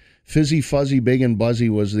 Fizzy, Fuzzy, Big and Buzzy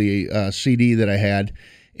was the CD that I had.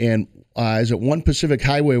 And I was at One Pacific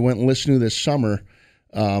Highway, went and listened to this summer,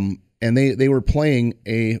 and they were playing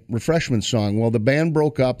a Refreshment song. Well, the band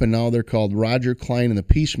broke up, and now they're called Roger Klein and the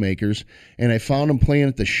Peacemakers, and I found them playing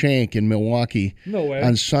at the Shank in Milwaukee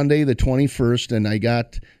on Sunday the 21st, and I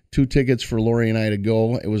got 2 tickets for Lori and I to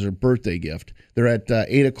go. It was her birthday gift. They're at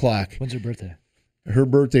 8 o'clock. When's her birthday? Her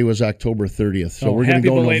birthday was October 30th, so we're going to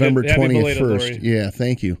go November 21st. Yeah,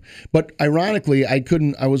 thank you. But ironically, I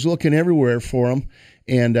was looking everywhere for them.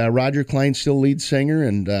 And Roger Klein's still lead singer,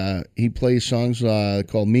 and he plays songs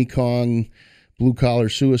called Mekong, Blue Collar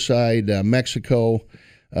Suicide, Mexico,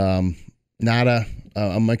 Nada.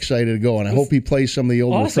 I'm excited to go, and I hope he plays some of the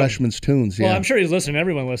old Refreshments tunes. Yeah. Well, I'm sure he's listening.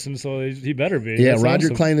 Everyone listens, so he better be. Yeah, That's Roger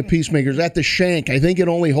awesome. Klein, the Peacemakers, at the Shank. I think it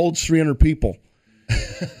only holds 300 people.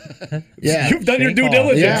 Yeah, You've done your due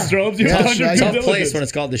diligence, Strobes. You've done your due Tough diligence. place when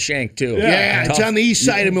it's called the Shank, too. Yeah, it's on the east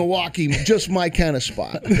side of Milwaukee, just my kind of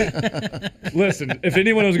spot. Listen, if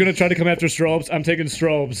anyone was going to try to come after Strobes, I'm taking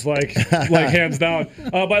Strobes, like hands down.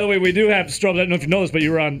 By the way, we do have Strobes. I don't know if you know this, but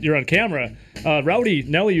you're on camera. Rowdy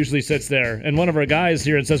Nelly usually sits there, and one of our guys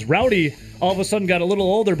here and says Rowdy all of a sudden got a little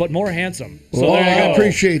older but more handsome. So well, there you go. I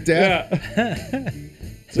appreciate that. Yeah.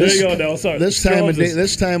 So there you go, Nell. Sorry. This time of day,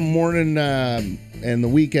 this time morning, and the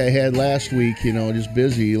week I had last week, just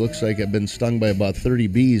busy. It looks like I've been stung by about 30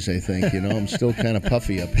 bees. I think, I'm still kind of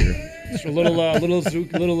puffy up here. Just a little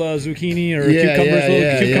zucchini or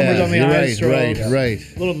cucumbers on the eyes. Right.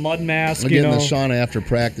 Little mud mask. I'll get in the sauna after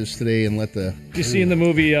practice today and let the. You see in the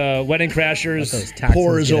movie Wedding Crashers,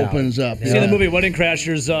 pores opens up. You see in the movie Wedding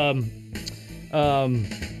Crashers.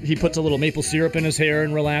 He puts a little maple syrup in his hair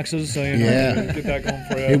and relaxes. So get that going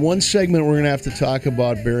for you. Hey, one segment we're gonna have to talk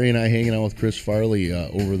about Barry and I hanging out with Chris Farley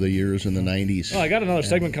over the years in the '90s. Oh, I got another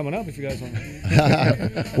segment coming up if you guys want.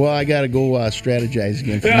 Well, I got to go strategize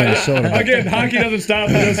again for Minnesota. Again, hockey doesn't stop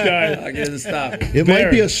for this guy. Hockey doesn't stop. It might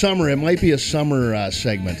be a summer. It might be a summer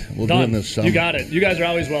segment. We'll do it in the summer. You got it. You guys are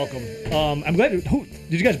always welcome. I'm glad.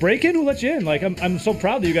 Did you guys break in? Who let you in? Like, I'm so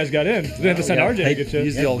proud that you guys got in. They had to send RJ to get you.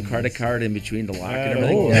 Use the old credit card in between Green to lock and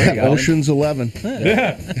everything. There you go. Ocean's 11.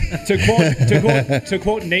 To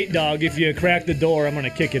quote Nate Dogg, if you crack the door, I'm going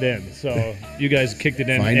to kick it in. So you guys kicked it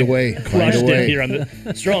in. Find a way. Find Crushed a it way. here on the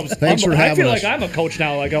Strobes. Thanks for I having feel us. like I'm a coach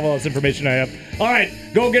now. Like I have all this information I have. All right,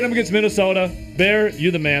 go get them against Minnesota. Bear,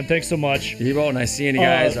 you the man. Thanks so much. Evo, nice seeing you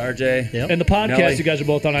guys. RJ. Yep. And the podcast Nelly. you guys are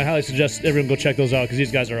both on, I highly suggest everyone go check those out because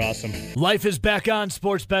these guys are awesome. Life is back on,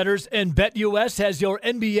 sports bettors, and BetUS has your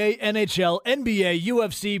NBA, NHL, NBA,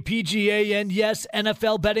 UFC, PGA, and yes,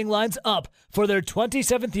 NFL betting lines up for their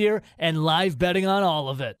 27th year and live betting on all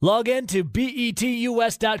of it. Log in to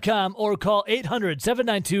betus.com or call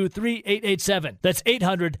 800-792-3887. That's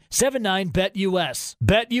 800-79-BET-US.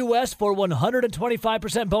 BetUS for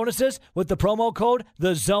 125% bonuses with the promo code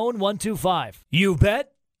THEZONE125. You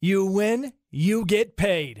bet, you win, you get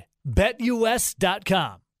paid.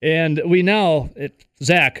 BetUS.com. And we now,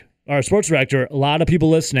 Zach, our sports director, a lot of people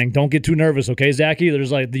listening. Don't get too nervous, okay, Zachy?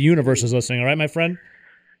 There's like the universe is listening, all right, my friend?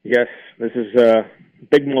 Yes, this is a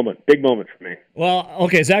big moment for me. Well,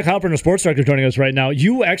 okay, Zach Halpern, our sports director, joining us right now.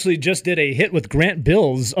 You actually just did a hit with Grant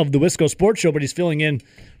Bills of the Wisco Sports Show, but he's filling in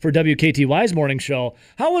for WKTY's morning show.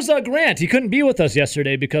 How was Grant? He couldn't be with us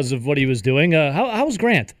yesterday because of what he was doing. How was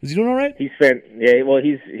Grant? Is he doing all right? He's a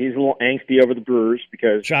little angsty over the Brewers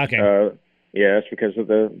because Shocking. Yes, because of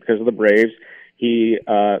the Braves. He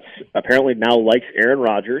apparently now likes Aaron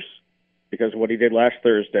Rodgers because of what he did last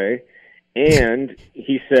Thursday, and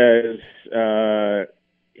he says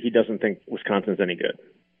he doesn't think Wisconsin's any good.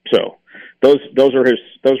 So those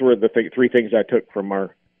were the three things I took from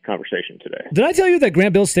our conversation today. Did I tell you that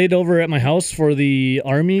Grant Bills stayed over at my house for the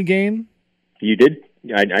Army game? You did?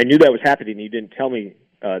 I knew that was happening. You didn't tell me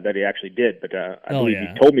that he actually did, but I believe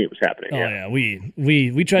yeah. he told me it was happening. Oh yeah,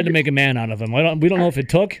 we tried to make a man out of him. We don't know if it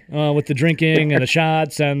took with the drinking and the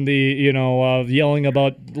shots and the yelling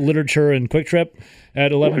about literature and Quick Trip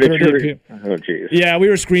at 11:30. Oh jeez. Yeah, we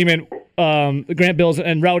were screaming. Grant Bills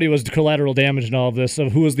and Rowdy was collateral damage in all of this.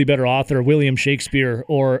 Of who was the better author, William Shakespeare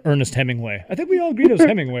or Ernest Hemingway? I think we all agreed it was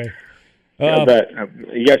Hemingway. I bet.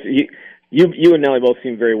 Yes, you and Nelly both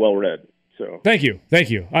seem very well read. So Thank you.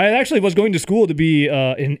 I actually was going to school to be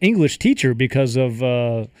an English teacher because of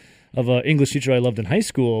an English teacher I loved in high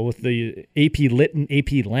school with the AP Lit and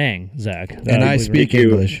AP Lang, Zach. And I speak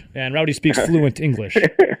English. And Rowdy speaks fluent English. I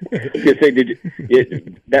was gonna say,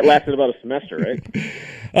 that lasted about a semester, right?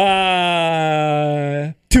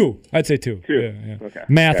 2. I'd say 2. 2. Yeah. Okay.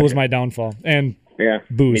 Math was Gotcha. my downfall. And Yeah,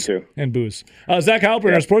 booze. me too. And booze. Zach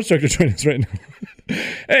Halpern, our sports director, joining us right now.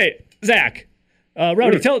 Hey, Zach.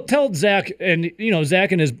 Rowdy, tell Zach, and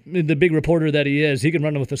Zach and the big reporter that he is, he can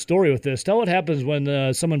run with a story with this. Tell what happens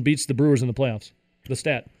when someone beats the Brewers in the playoffs. The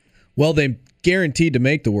stat. Well, they guaranteed to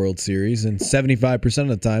make the World Series, and 75% of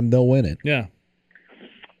the time they'll win it. Yeah.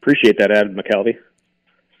 Appreciate that, Adam McCalvy.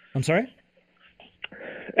 I'm sorry?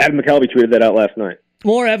 Adam McCalvy tweeted that out last night.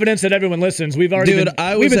 More evidence that everyone listens. We've already Dude,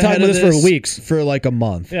 we've been talking about this for weeks. For like a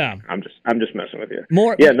month. Yeah. I'm just messing with you.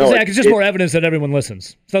 Zach, it's just more evidence that everyone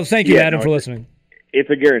listens. So thank you, Adam, for listening. It's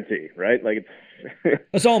a guarantee, right? Like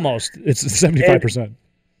It's 75%.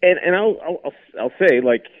 And I'll say,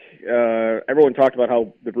 like, everyone talked about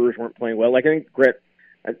how the Brewers weren't playing well. Like, I think Grant,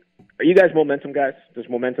 are you guys momentum guys? Does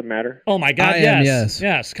momentum matter? Oh my God! I am, yes.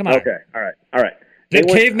 Yes. Come on. Okay. All right. Did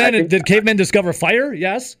cavemen discover fire?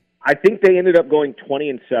 Yes. I think they ended up going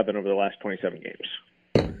 20-7 over the last 27 games.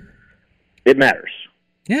 It matters.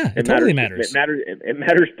 Yeah, it totally matters. It matters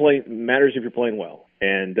if you're playing well,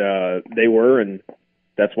 and they were, and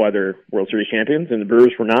that's why they're World Series champions. And the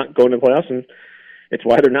Brewers were not going to the playoffs, and it's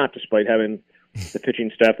why they're not, despite having the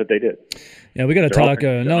pitching staff that they did. Yeah, we got to talk.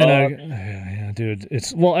 Yeah, dude.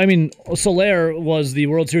 Soler was the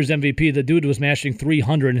World Series MVP. The dude was mashing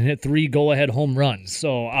 300 and hit 3 go-ahead home runs.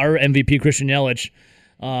 So our MVP, Christian Yelich,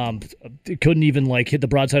 couldn't even hit the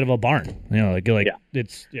broadside of a barn.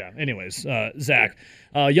 Anyways, Zach,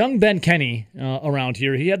 young Ben Kenny around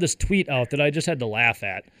here, he had this tweet out that I just had to laugh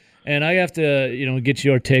at, and I have to get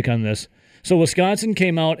your take on this. So Wisconsin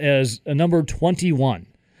came out as a number 21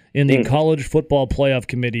 in the college football playoff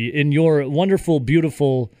committee. In your wonderful,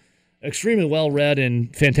 beautiful, extremely well-read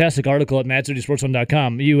and fantastic article at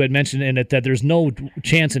MadCitySports1.com, you had mentioned in it that there's no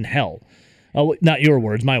chance in hell, not your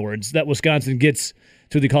words, my words, that Wisconsin gets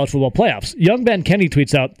to the college football playoffs. Young Ben Kenny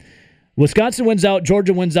tweets out, Wisconsin wins out,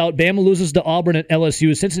 Georgia wins out, Bama loses to Auburn at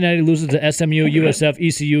LSU, Cincinnati loses to SMU, USF,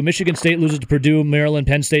 ECU, Michigan State loses to Purdue, Maryland,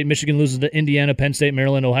 Penn State, Michigan loses to Indiana, Penn State,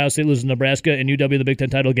 Maryland, Ohio State loses to Nebraska, and UW the Big Ten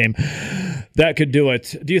title game. That could do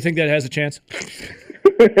it. Do you think that has a chance?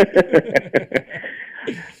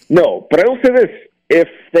 No, but I will say this. If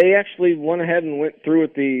they actually went ahead and went through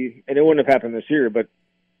with and it wouldn't have happened this year, but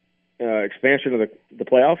expansion of the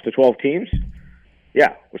playoff to 12 teams,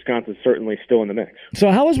 yeah, Wisconsin's certainly still in the mix.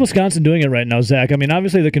 So how is Wisconsin doing it right now, Zach? I mean,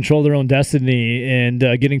 obviously they control their own destiny and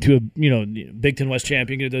getting to a Big Ten West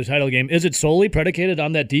champion, getting to the title game. Is it solely predicated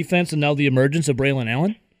on that defense and now the emergence of Braylon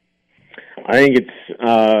Allen? I think it's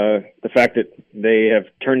the fact that they have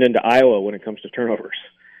turned into Iowa when it comes to turnovers.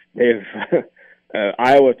 They've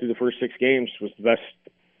Iowa through the first 6 games was the best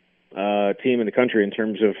team in the country in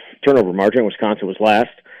terms of turnover margin. Wisconsin was last.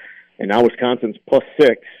 And now Wisconsin's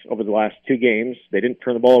 +6 over the last 2 games. They didn't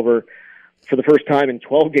turn the ball over for the first time in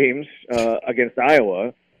 12 games against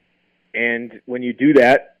Iowa. And when you do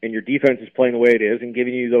that and your defense is playing the way it is and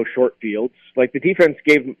giving you those short fields, like the defense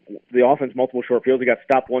gave the offense multiple short fields. They got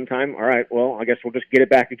stopped one time. All right, well, I guess we'll just get it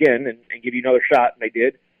back again and give you another shot. And they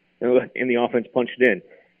did. And the offense punched it in.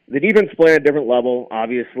 The defense playing at a different level,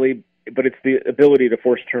 obviously, but it's the ability to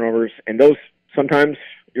force turnovers. And those sometimes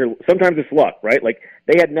it's luck, right? Like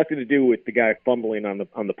they had nothing to do with the guy fumbling on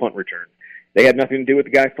the punt return. They had nothing to do with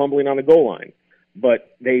the guy fumbling on the goal line,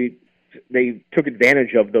 but they took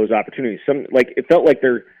advantage of those opportunities. It felt like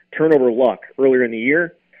their turnover luck earlier in the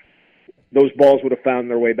year. Those balls would have found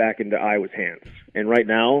their way back into Iowa's hands, and right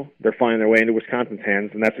now they're finding their way into Wisconsin's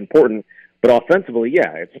hands, and that's important. But offensively,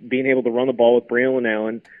 yeah, it's being able to run the ball with Braylon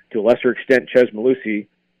Allen, to a lesser extent Chez Mellusi,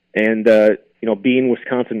 and being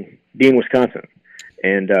Wisconsin.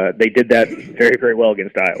 And they did that very, very well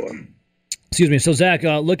against Iowa. Excuse me. So, Zach,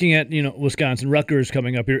 looking at Wisconsin, Rutgers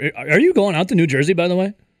coming up here. Are you going out to New Jersey, by the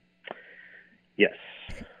way? Yes.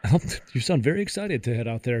 You sound very excited to head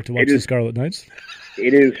out there to watch the Scarlet Knights.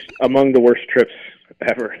 It is among the worst trips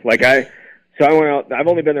ever. I went out. I've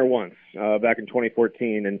only been there once, back in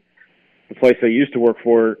 2014, and the place I used to work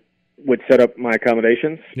for would set up my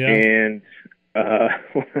accommodations, and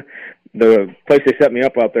the place they set me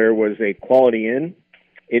up out there was a Quality Inn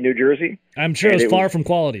in New Jersey. I'm sure it was far from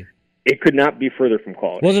quality. It could not be further from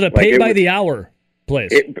quality. Was it a pay-by-the-hour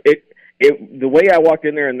place? The way I walked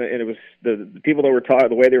in there, and it was the people that were talking,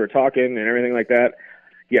 the way they were talking, and everything like that.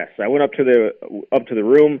 Yes, I went up to the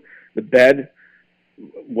room. The bed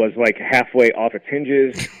was like halfway off its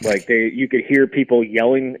hinges. You could hear people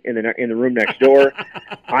yelling in the room next door.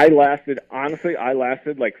 I lasted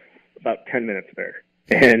like about 10 minutes there,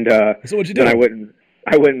 and so what'd you do? Then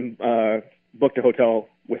I went and booked a hotel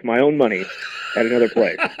with my own money at another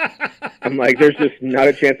place. I'm like, there's just not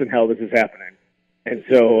a chance in hell this is happening. And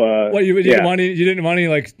so, you didn't want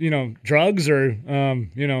any, drugs or,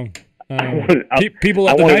 people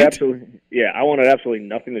at the night? I wanted absolutely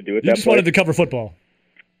nothing to do with that. You just wanted to cover football.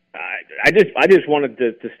 I just wanted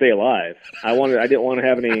to stay alive. I didn't want to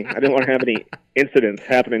have any incidents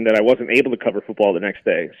happening that I wasn't able to cover football the next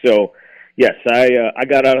day. So, yes, I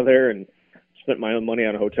got out of there and spent my own money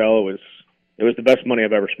on a hotel. It was the best money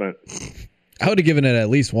I've ever spent. I would have given it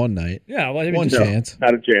at least one night. Yeah, one chance.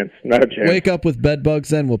 Not a chance. Wake up with bed bugs,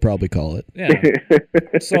 then we'll probably call it. Yeah.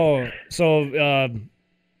 So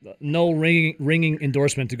no ringing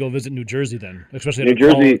endorsement to go visit New Jersey then, especially at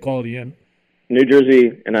a Quality Inn. New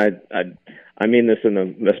Jersey, and I mean this in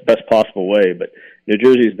the best possible way, but New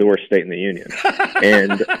Jersey is the worst state in the union.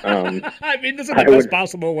 And I mean this in the best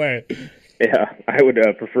possible way. Yeah, I would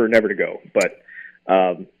prefer never to go, but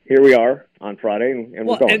here we are on Friday, and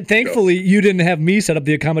we're going. And thankfully, you didn't have me set up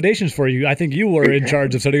the accommodations for you. I think you were in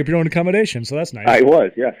charge of setting up your own accommodation, so that's nice. I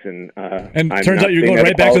was, yes, and turns out you're going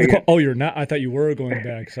right back to the. Oh, you're not. I thought you were going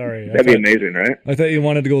back. Sorry, that'd be amazing, right? I thought you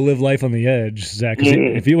wanted to go live life on the edge, Zach.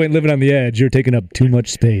 If you ain't living on the edge, you're taking up too much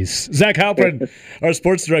space. Zach Halpern, our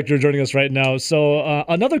sports director, joining us right now. So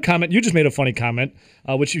another comment. You just made a funny comment,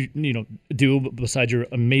 which you do besides your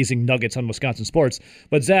amazing nuggets on Wisconsin sports.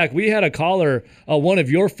 But Zach, we had a caller, one of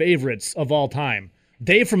your favorites of all time,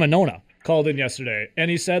 Dave from Monona, called in yesterday, and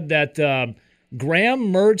he said that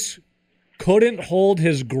Graham Mertz couldn't hold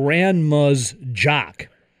his grandma's jock.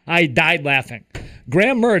 I died laughing.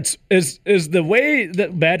 Graham Mertz is the way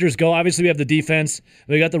that Badgers go. Obviously, we have the defense.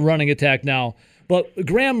 We got the running attack now. But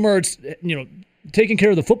Graham Mertz, taking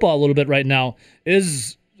care of the football a little bit right now,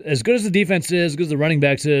 is as good as the defense is, as good as the running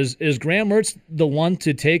backs is Graham Mertz the one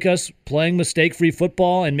to take us playing mistake-free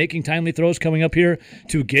football and making timely throws coming up here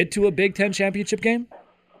to get to a Big Ten championship game?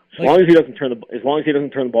 As long as he doesn't turn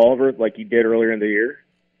the ball over like he did earlier in the year,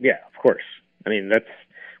 yeah, of course. I mean,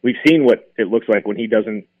 we've seen what it looks like when he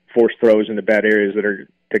doesn't force throws into bad areas that are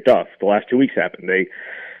picked off. The last 2 weeks happened. They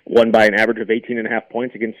won by an average of 18.5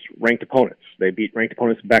 points against ranked opponents. They beat ranked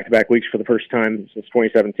opponents back-to-back weeks for the first time since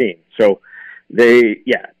 2017. So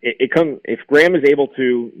if Graham is able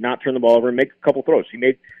to not turn the ball over and make a couple throws. He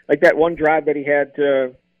made like that one drive that he had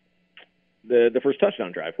the first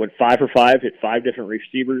touchdown drive, went 5 for 5, hit 5 different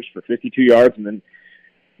receivers for 52 yards, and then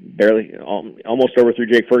barely, almost overthrew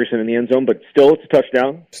Jake Ferguson in the end zone, but still, it's a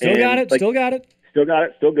touchdown. Still got it. Still got it.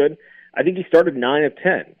 Still good. I think he started 9 of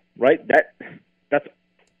 10. Right? That's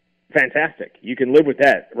fantastic. You can live with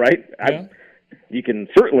that, right? Yeah. You can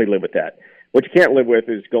certainly live with that. What you can't live with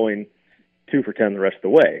is going 2 for 10 the rest of the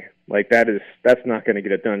way. Like that's not going to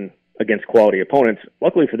get it done against quality opponents.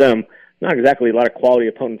 Luckily for them, not exactly a lot of quality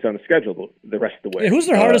opponents on the schedule the rest of the way. Hey, who's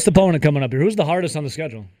their hardest opponent coming up here? Who's the hardest on the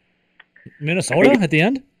schedule? Minnesota at the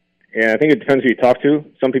end? Yeah, I think it depends who you talk to.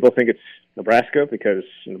 Some people think it's Nebraska because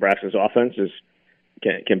Nebraska's offense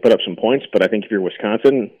can put up some points, but I think if you're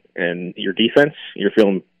Wisconsin and your defense, you're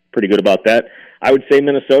feeling pretty good about that. I would say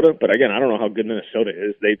Minnesota, but again, I don't know how good Minnesota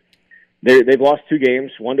is. They've lost 2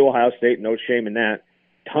 games, one to Ohio State, no shame in that.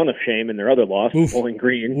 Ton of shame in their other loss, Bowling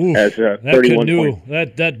Green, as 31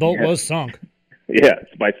 points. That boat was sunk. Yeah,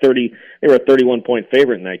 it's by 30. They were a 31-point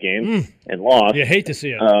favorite in that game and lost. You hate to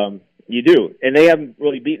see it. You do, and they haven't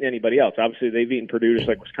really beaten anybody else. Obviously, they've beaten Purdue just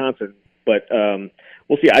like Wisconsin, but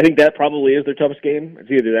we'll see. I think that probably is their toughest game.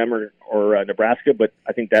 It's either them or Nebraska, but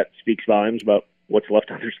I think that speaks volumes about what's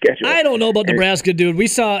left on their schedule. I don't know about Nebraska, dude. We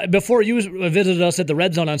saw, before you visited us at the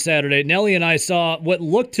Red Zone on Saturday, Nelly and I saw what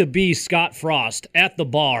looked to be Scott Frost at the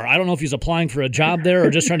bar. I don't know if he's applying for a job there or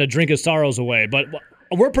just trying to drink his sorrows away, but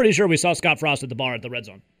we're pretty sure we saw Scott Frost at the bar at the Red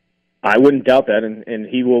Zone. I wouldn't doubt that, and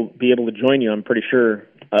he will be able to join you, I'm pretty sure,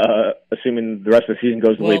 assuming the rest of the season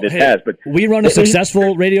goes the way this has. But we run a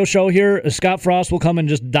successful radio show here. Scott Frost will come and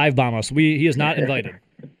just dive bomb us. He is not invited.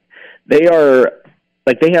 They are...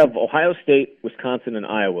 Like, they have Ohio State, Wisconsin, and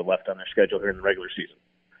Iowa left on their schedule here in the regular season.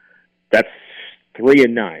 That's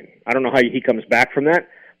 3-9. I don't know how he comes back from that,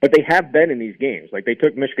 but they have been in these games. Like, they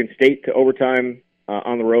took Michigan State to overtime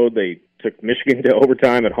on the road. They took Michigan to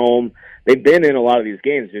overtime at home. They've been in a lot of these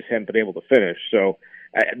games, just haven't been able to finish. So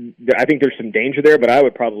I think there's some danger there, but I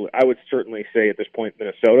would certainly say at this point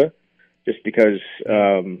Minnesota, just because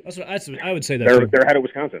I would say that they're ahead of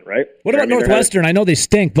Wisconsin, right? What about Northwestern? I know they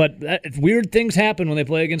stink, but weird things happen when they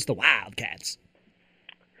play against the Wildcats.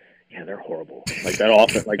 Yeah, they're horrible. Like that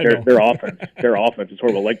offense, like their offense is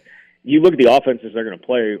horrible. Like you look at the offenses they're going to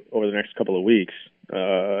play over the next couple of weeks.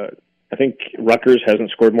 I think Rutgers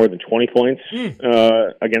hasn't scored more than 20 points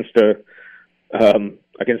against a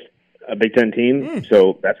Big Ten team,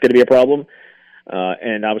 so that's going to be a problem.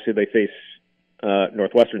 And obviously they face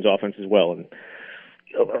Northwestern's offense as well, and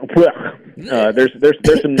there's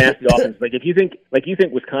some nasty offense. Like you think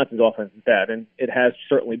Wisconsin's offense is bad, and it has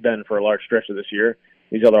certainly been for a large stretch of this year.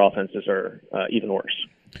 These other offenses are even worse.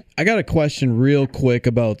 I got a question real quick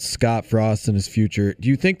about Scott Frost and his future. Do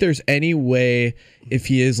you think there's any way, if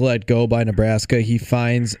he is let go by Nebraska, he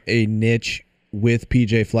finds a niche with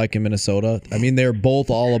PJ Fleck in Minnesota? I mean, they're both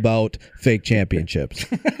all about fake championships.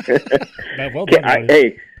 Well done,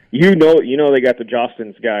 hey. You know they got the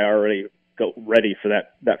Jostens guy already ready for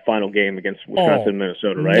that final game against Wisconsin and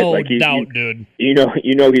Minnesota, right? No doubt, dude. You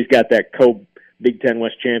know he's got that Big Ten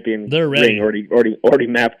West champion ring already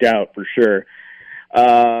mapped out for sure.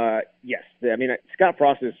 Yes, I mean Scott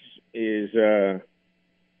Frost is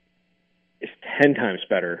 10 times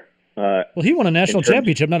better. Well, he won a national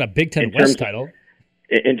championship, not a Big Ten West title.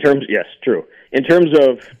 Yes, true. In terms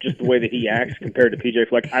of just the way that he acts compared to PJ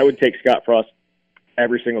Fleck, I would take Scott Frost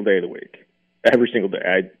every single day of the week. Every single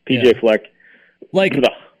day. PJ Fleck. Like,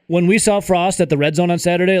 when we saw Frost at the Red Zone on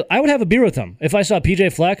Saturday, I would have a beer with him. If I saw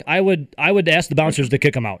PJ Fleck, I would ask the bouncers to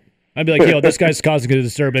kick him out. I'd be like, yo, this guy's causing a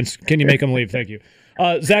disturbance. Can you make him leave? Thank you.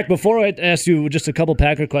 Zach, before I ask you just a couple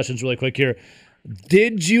Packer questions really quick here,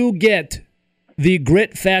 did you get the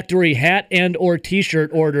Grit Factory hat and or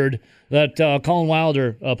T-shirt ordered that Colin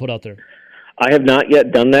Wilder put out there? I have not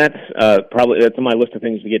yet done that. Probably that's on my list of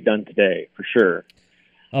things to get done today, for sure.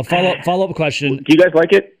 Follow-up question. Do you guys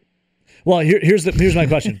like it? Well, here's my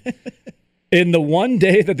question. In the one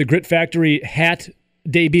day that the Grit Factory hat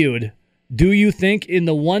debuted, do you think in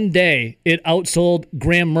the one day it outsold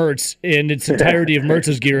Graham Mertz in its entirety of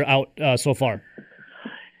Mertz's gear out so far?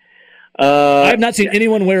 I have not seen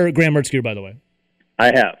anyone wear Graham Mertz gear, by the way.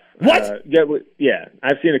 I have. What? Yeah,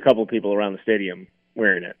 I've seen a couple of people around the stadium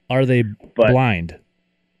wearing it. Are they blind?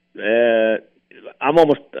 I'm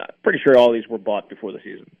almost pretty sure all these were bought before the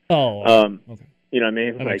season. Oh, okay. You know what I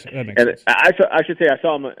mean? That makes sense. I should say I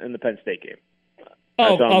saw them in the Penn State game.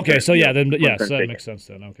 Oh, okay. So yeah, then yes, that makes sense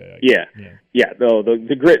then. Okay. Yeah. Though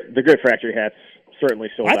the Grit Factory hats certainly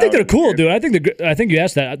sold out. I think they're cool, dude. I think you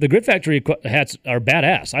asked that. The Grit Factory hats are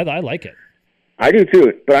badass. I like it. I do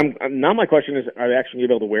too, but now my question is: are they actually going to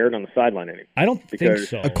be able to wear it on the sideline anymore? I don't think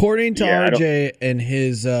so. According to RJ and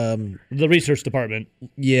his the research department,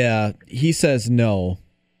 he says no.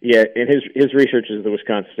 Yeah, and his research is the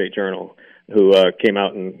Wisconsin State Journal, who came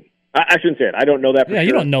out and I shouldn't say it. I don't know that for sure.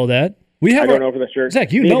 You don't know that. We have I don't know for the sure.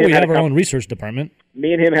 Zach, you know we have our own research department.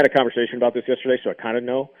 Me and him had a conversation about this yesterday, so I kind of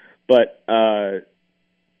know. But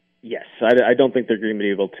yes, I don't think they're going to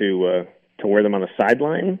be able to wear them on the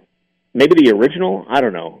sideline. Maybe the original. I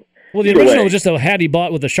don't know. Well, the original was just a hat he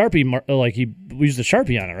bought with a Sharpie, we used a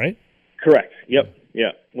Sharpie on it, right? Correct. Yep.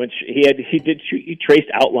 Yeah. Which he traced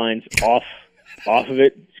outlines off of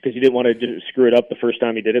it because he didn't want to just screw it up the first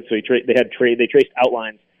time he did it. So they traced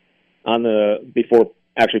outlines on before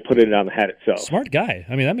actually putting it on the hat itself. Smart guy.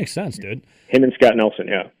 I mean, that makes sense, dude. Him and Scott Nelson,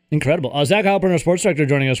 yeah. Incredible. Zach Heilprin, our sports director,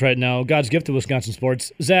 joining us right now. God's gift to Wisconsin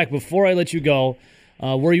sports. Zach, before I let you go,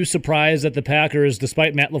 were you surprised that the Packers,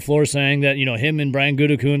 despite Matt LaFleur saying that him and Brian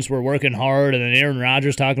Gutekunst were working hard, and then Aaron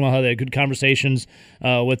Rodgers talking about how they had good conversations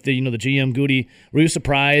with the GM Goody, were you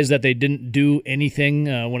surprised that they didn't do anything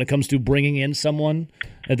when it comes to bringing in someone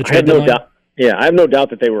at the trade deadline? I have no doubt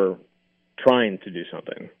that they were trying to do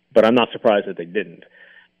something, but I'm not surprised that they didn't.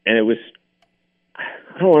 And it was,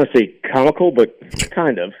 I don't want to say comical, but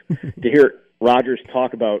kind of, to hear Rodgers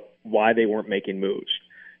talk about why they weren't making moves.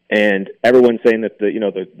 And everyone's saying that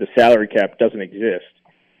the salary cap doesn't exist.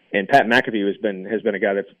 And Pat McAfee has been a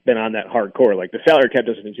guy that's been on that hardcore. Like, the salary cap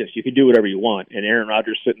doesn't exist. You can do whatever you want. And Aaron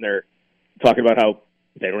Rodgers sitting there talking about how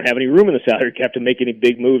they don't have any room in the salary cap to make any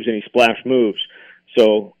big moves, any splash moves.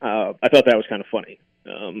 So I thought that was kind of funny.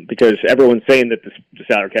 Because everyone's saying that the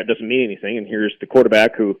salary cap doesn't mean anything, and here's the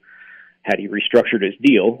quarterback who, had he restructured his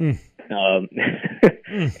deal and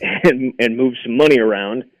moved some money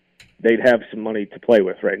around, they'd have some money to play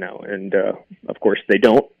with right now. And, of course, they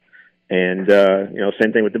don't. And,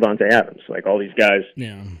 same thing with Devontae Adams. Like, all these guys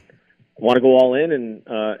want to go all in, and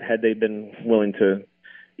had they been willing to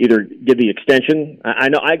either give the extension. I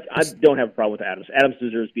know I don't have a problem with Adams. Adams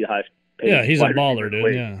deserves to be the highest. Yeah, he's a baller,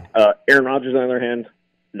 dude. Yeah. Aaron Rodgers, on the other hand,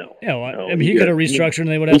 no. Yeah, well, I mean, he could have restructured and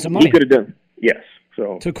they would have some money. He could have done, yes.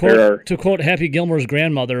 So to quote Happy Gilmore's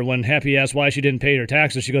grandmother, when Happy asked why she didn't pay her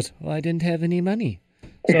taxes, she goes, "Well, I didn't have any money."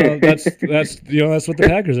 So that's that's what the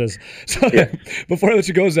Packers is. So before I let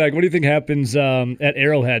you go, Zach, what do you think happens at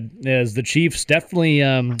Arrowhead as the Chiefs definitely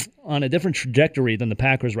on a different trajectory than the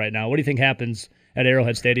Packers right now? What do you think happens at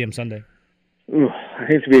Arrowhead Stadium Sunday? I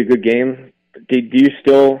think it's going to be a good game. Do you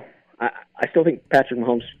still? I still think Patrick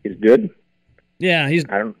Mahomes is good. Yeah, I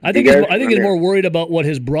think he's more worried about what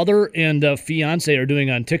his brother and fiance are doing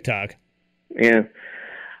on TikTok. Yeah,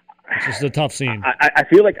 it's just a tough scene. I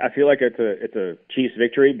feel like it's a Chiefs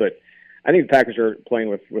victory, but I think the Packers are playing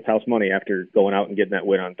with house money after going out and getting that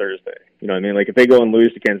win on Thursday. You know what I mean? Like, if they go and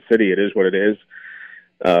lose to Kansas City, it is what it is.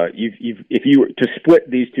 If you were to split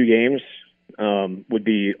these two games, would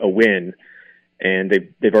be a win, and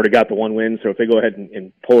they've already got the one win. So if they go ahead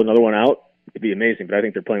and pull another one out, it'd be amazing. But I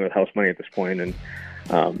think they're playing with house money at this point, and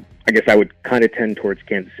I guess I would kind of tend towards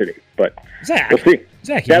Kansas City. But Zach, we'll see.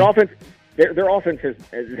 Zach, that offense, their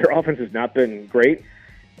offense has not been great,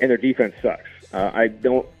 and their defense sucks. I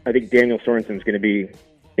think Daniel Sorensen's going to be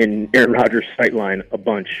in Aaron Rodgers' sight line a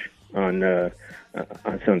bunch on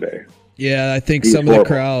Sunday. Yeah, I think some of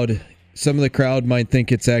the crowd might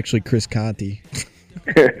think it's actually Chris Conti.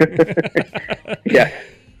 Yes.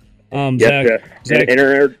 Zach,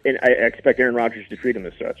 and I expect Aaron Rodgers to treat him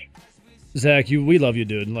as such. Zach, we love you,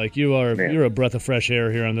 dude. Like, you're a breath of fresh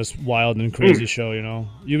air here on this wild and crazy show.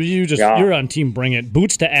 You're on Team Bring It,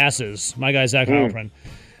 boots to asses. My guy Zach Heilprin.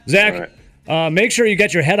 Zach, make sure you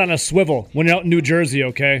get your head on a swivel when you're out in New Jersey.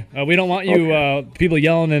 Okay, we don't want you people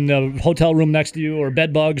yelling in the hotel room next to you, or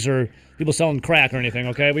bed bugs, or people selling crack or anything.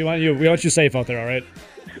 Okay, we want you safe out there. All right.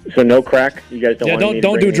 So no crack. You guys don't.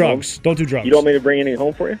 Don't do drugs. Don't do drugs. You don't want me to bring anything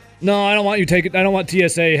home for you? No, I don't want you take it. I don't want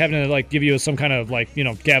TSA having to give you some kind of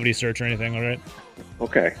cavity search or anything. All right.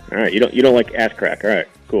 Okay. All right. You don't like ass crack. All right.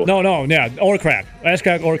 Cool. No. Yeah. Or crack. Ass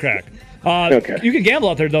crack or crack. Okay. You can gamble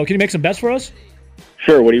out there though. Can you make some bets for us?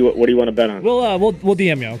 Sure. What do you want to bet on? We'll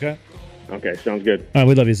DM you. Okay. Okay. Sounds good. All right.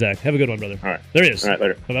 We love you, Zach. Have a good one, brother. All right. There he is. All right.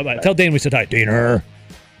 Later. Bye. Tell Dane we said hi. Daner.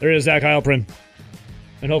 There is Zach Heilprin.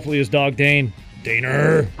 And hopefully his dog Dane.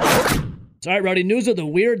 Daner. All right, Rowdy. News of the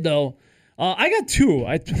weird, though. I got two.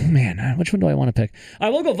 Which one do I want to pick? I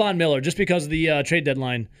will go Von Miller just because the trade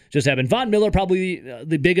deadline just happened. Von Miller, probably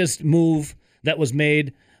the biggest move that was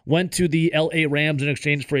made, went to the L.A. Rams in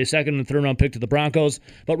exchange for a second and third round pick to the Broncos.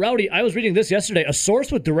 But, Rowdy, I was reading this yesterday. A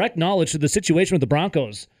source with direct knowledge to the situation with the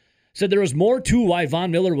Broncos said there was more to why Von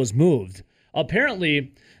Miller was moved.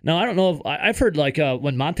 Apparently, now I don't know if I've heard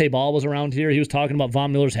when Monte Ball was around here, he was talking about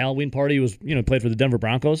Von Miller's Halloween party. He was played for the Denver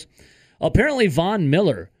Broncos. Apparently, Von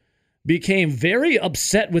Miller became very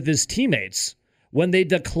upset with his teammates when they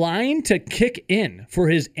declined to kick in for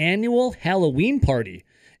his annual Halloween party.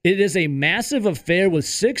 It is a massive affair with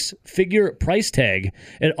 6-figure price tag.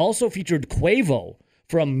 It also featured Quavo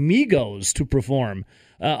from Migos to perform.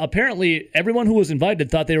 Apparently, everyone who was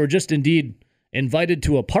invited thought they were just indeed invited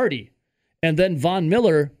to a party. And then Von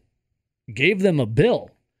Miller gave them a bill.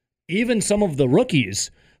 Even some of the rookies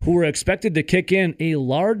who were expected to kick in a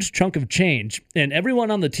large chunk of change, and everyone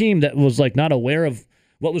on the team that was like not aware of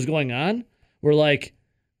what was going on were like,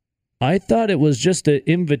 I thought it was just an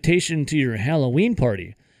invitation to your Halloween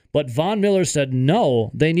party. But Von Miller said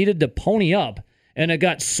no, they needed to pony up. And it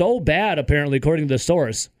got so bad, apparently, according to the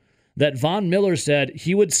source, that Von Miller said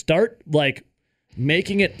he would start like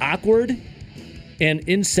making it awkward and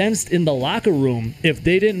incensed in the locker room if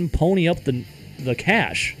they didn't pony up the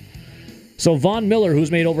cash. So Von Miller,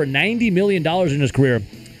 who's made over $90 million in his career,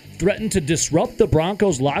 threatened to disrupt the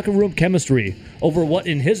Broncos' locker room chemistry over what,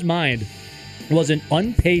 in his mind, was an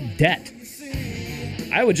unpaid debt.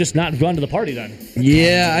 I would just not run to the party then.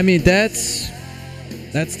 Yeah, I mean, that's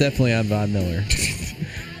definitely on Von Miller.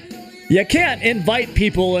 You can't invite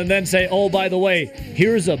people and then say, oh, by the way,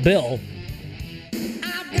 here's a bill.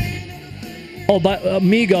 Oh, but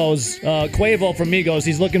Migos, Quavo from Migos,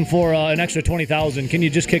 he's looking for an extra $20,000. Can you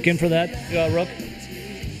just kick in for that, Rook?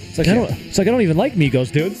 It's like, I don't even like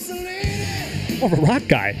Migos, dude. More of a rock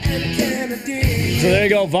guy. So there you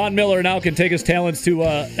go. Von Miller now can take his talents to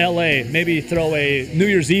L.A. Maybe throw a New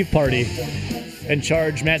Year's Eve party and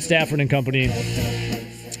charge Matt Stafford and company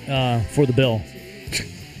for the bill.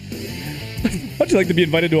 How'd you like to be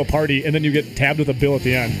invited to a party and then you get tabbed with a bill at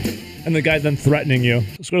the end? And the guy's then threatening you.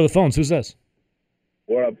 Let's go to the phones. Who's this?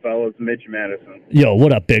 What up, fellas? Mitch Madison. Yo,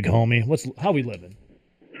 what up, big homie? How we living?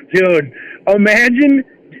 Dude, imagine,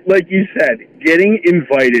 like you said, getting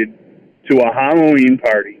invited to a Halloween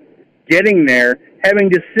party, getting there, having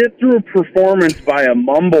to sit through a performance by a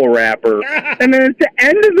mumble rapper, and then at the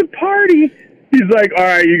end of the party, he's like, all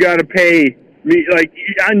right, you got to pay me, like,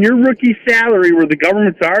 on your rookie salary where the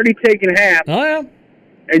government's already taken half. Oh, yeah.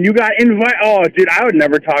 And you got invited. Oh, dude, I would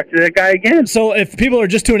never talk to that guy again. So if people are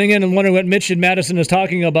just tuning in and wondering what Mitch and Madison is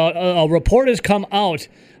talking about, a report has come out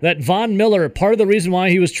that Von Miller, part of the reason why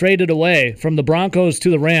he was traded away from the Broncos to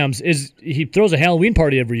the Rams is he throws a Halloween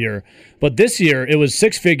party every year. But this year, it was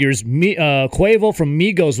 6 figures. Quavo from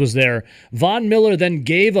Migos was there. Von Miller then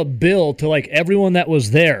gave a bill to like everyone that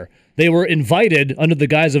was there. They were invited under the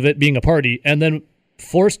guise of it being a party, and then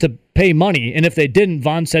forced to pay money, and if they didn't,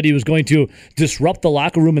 Von said he was going to disrupt the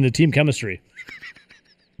locker room and the team chemistry.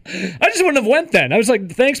 I just wouldn't have went then. I was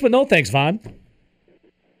like, thanks, but no thanks, Von.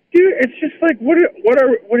 Dude, it's just like, what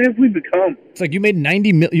have we become? It's like you made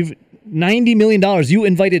 $90 million. You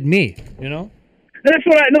invited me, you know? That's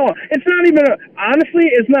what I know. It's not even, honestly,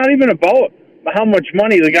 it's not even about how much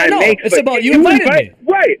money the guy makes. It's about you invited me.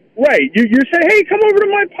 Right. You're saying, hey, come over to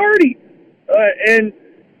my party. And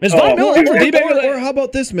Is Von Miller or how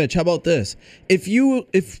about this, Mitch? How about this? If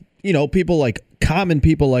people like common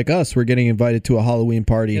people like us were getting invited to a Halloween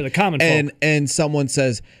party, the common folk, and someone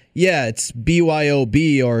says, yeah, it's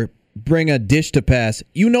BYOB or bring a dish to pass,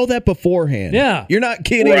 you know that beforehand. Yeah. You're not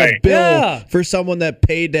getting a bill for someone that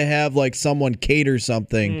paid to have like someone cater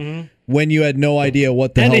something when you had no idea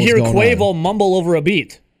what the hell was going on. And to hear Quavo mumble over a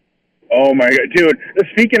beat. Oh my God, dude!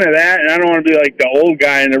 Speaking of that, and I don't want to be like the old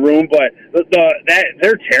guy in the room, but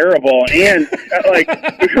they're terrible, and like,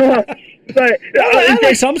 I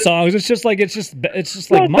like some songs. It's just like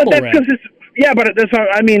mumble rap. But that's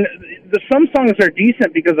what, I mean. Some songs are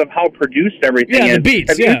decent because of how produced everything is. Yeah, the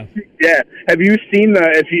beats. Have you seen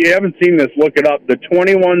if you haven't seen this, look it up. The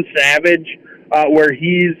 21 Savage, where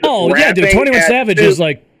he's dude. 21 Savage is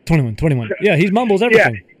like 21. Yeah, he mumbles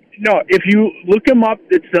everything. Yeah. No, if you look him up,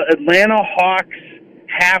 it's the Atlanta Hawks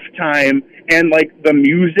halftime, and like the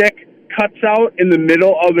music cuts out in the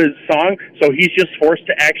middle of his song, so he's just forced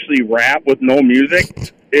to actually rap with no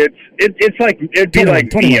music. It's like it'd be 21,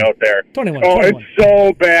 like me out there. 21. It's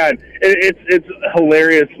so bad. It's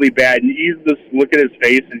hilariously bad, and you just look at his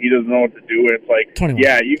face, and he doesn't know what to do. It's like, 21.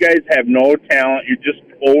 Yeah, you guys have no talent. You're just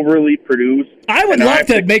overly produced. I would love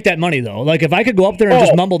to make that money, though. Like, if I could go up there and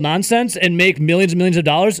just mumble nonsense and make millions and millions of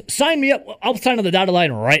dollars, sign me up. I'll sign on the dotted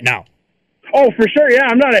line right now. Oh, for sure. Yeah,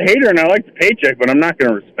 I'm not a hater, and I like the paycheck, but I'm not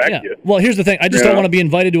going to respect you. Well, here's the thing. I just don't want to be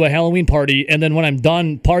invited to a Halloween party, and then when I'm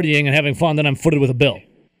done partying and having fun, then I'm footed with a bill.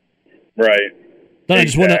 Right. Then I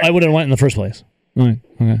wouldn't have went in the first place. All right.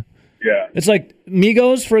 Okay. Yeah. It's like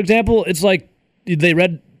Migos, for example. It's like they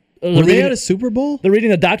read Were they at a Super Bowl? They're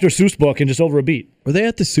reading a Dr. Seuss book and just over a beat. Were they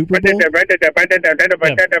at the Super Bowl? Yeah, that's what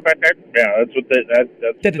that's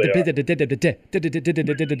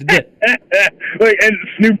like, and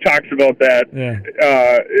Snoop talks about that,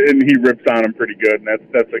 and he rips on him pretty good, and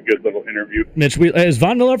that's a good little interview. Mitch, is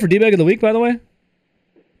Von Miller for D-Bag of the Week, by the way?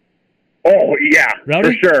 Oh, yeah,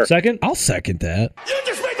 Rowdy? for sure. Second? I'll second that. You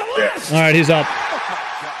just made the list. All right, he's up.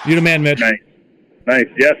 You the man, Mitch. Nice.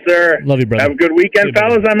 Yes, sir. Love you, brother. Have a good weekend,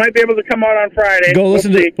 fellas. I might be able to come out on Friday. Go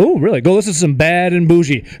listen to some Bad and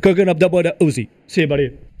Bougie. Cooking up double the Uzi. See you,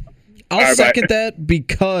 buddy. I'll second that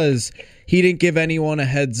because he didn't give anyone a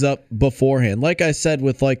heads up beforehand. Like I said,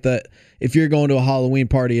 with like the if you're going to a Halloween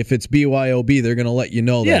party, if it's BYOB, they're going to let you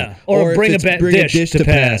know that. Yeah, or bring a dish to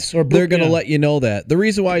pass. Or they're going to let you know that. The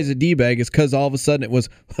reason why he's a D-bag is because all of a sudden it was,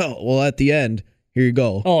 well, at the end, here you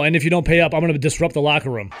go. Oh, and if you don't pay up, I'm going to disrupt the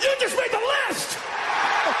locker room. You just made the list.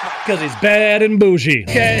 Because he's bad and bougie.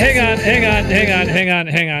 Okay, hang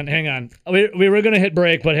on. We were going to hit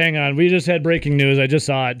break, but hang on. We just had breaking news. I just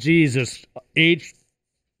saw it. Jesus. H.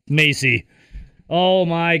 Macy. Oh,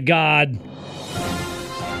 my God.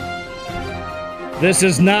 This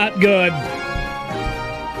is not good.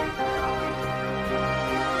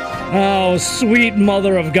 Oh, sweet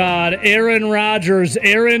mother of God. Aaron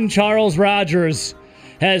Charles Rodgers,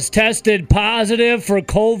 has tested positive for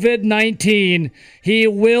COVID-19. He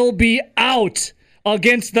will be out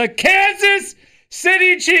against the Kansas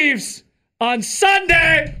City Chiefs on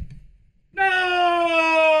Sunday. No!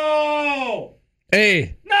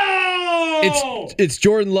 Hey. No! It's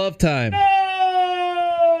Jordan Love time. No!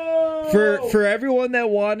 For everyone that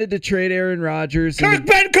wanted to trade Aaron Rodgers Ben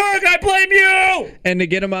Kirk, I blame you! And to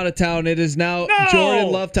get him out of town, it is now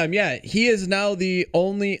Jordan Love time. Yeah, he is now the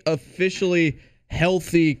only officially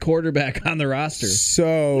healthy quarterback on the roster.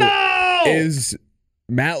 So is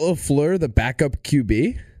Matt LaFleur the backup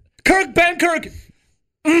QB? Ben Kirk!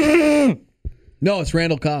 No, it's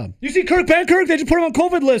Randall Cobb. You see Ben Kirk? They just put him on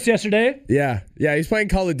COVID list yesterday. Yeah, he's playing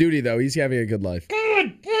Call of Duty, though. He's having a good life.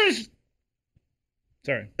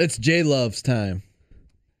 Sorry. It's J Love's time.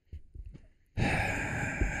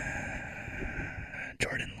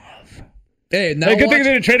 Jordan Love. Hey, now good thing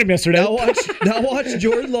they didn't trade him yesterday. Now watch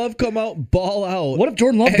Jordan Love come out, ball out. What if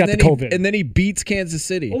Jordan Love got the COVID? And then he beats Kansas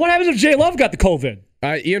City. Well, what happens if J Love got the COVID?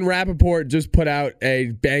 Ian Rappaport just put out a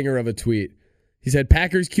banger of a tweet. He said,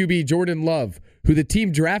 Packers QB Jordan Love, who the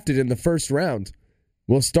team drafted in the first round,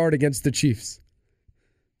 will start against the Chiefs.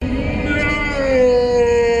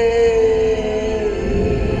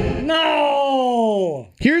 No!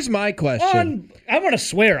 Here's my question. I want to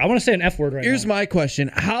swear. I want to say an F word right now. Here's my question.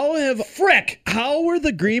 How were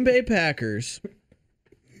the Green Bay Packers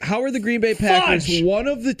one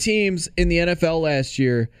of the teams in the NFL last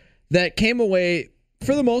year that came away,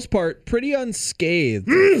 for the most part, pretty unscathed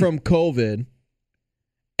from COVID,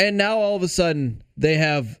 and now all of a sudden they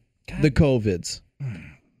have the COVIDs?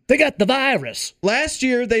 They got the virus. Last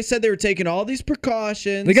year, they said they were taking all these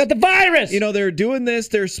precautions. They got the virus. You know, they were doing this.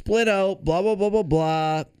 They're split out, blah, blah, blah, blah,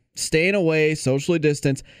 blah, staying away, socially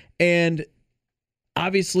distanced. And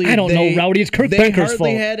obviously, I don't know, Rowdy. It's Kirk Banker's fault.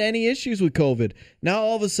 They hardly had any issues with COVID. Now,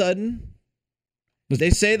 all of a sudden, they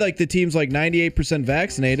say like the team's like 98%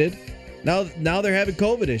 vaccinated. Now they're having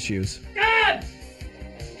COVID issues. God!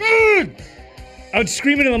 I was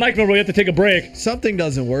screaming in the mic, remember we have to take a break. Something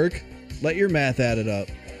doesn't work. Let your math add it up.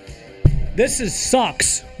 This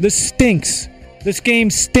sucks. This stinks. This game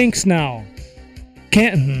stinks now.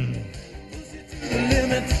 I'm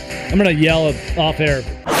going to yell off air.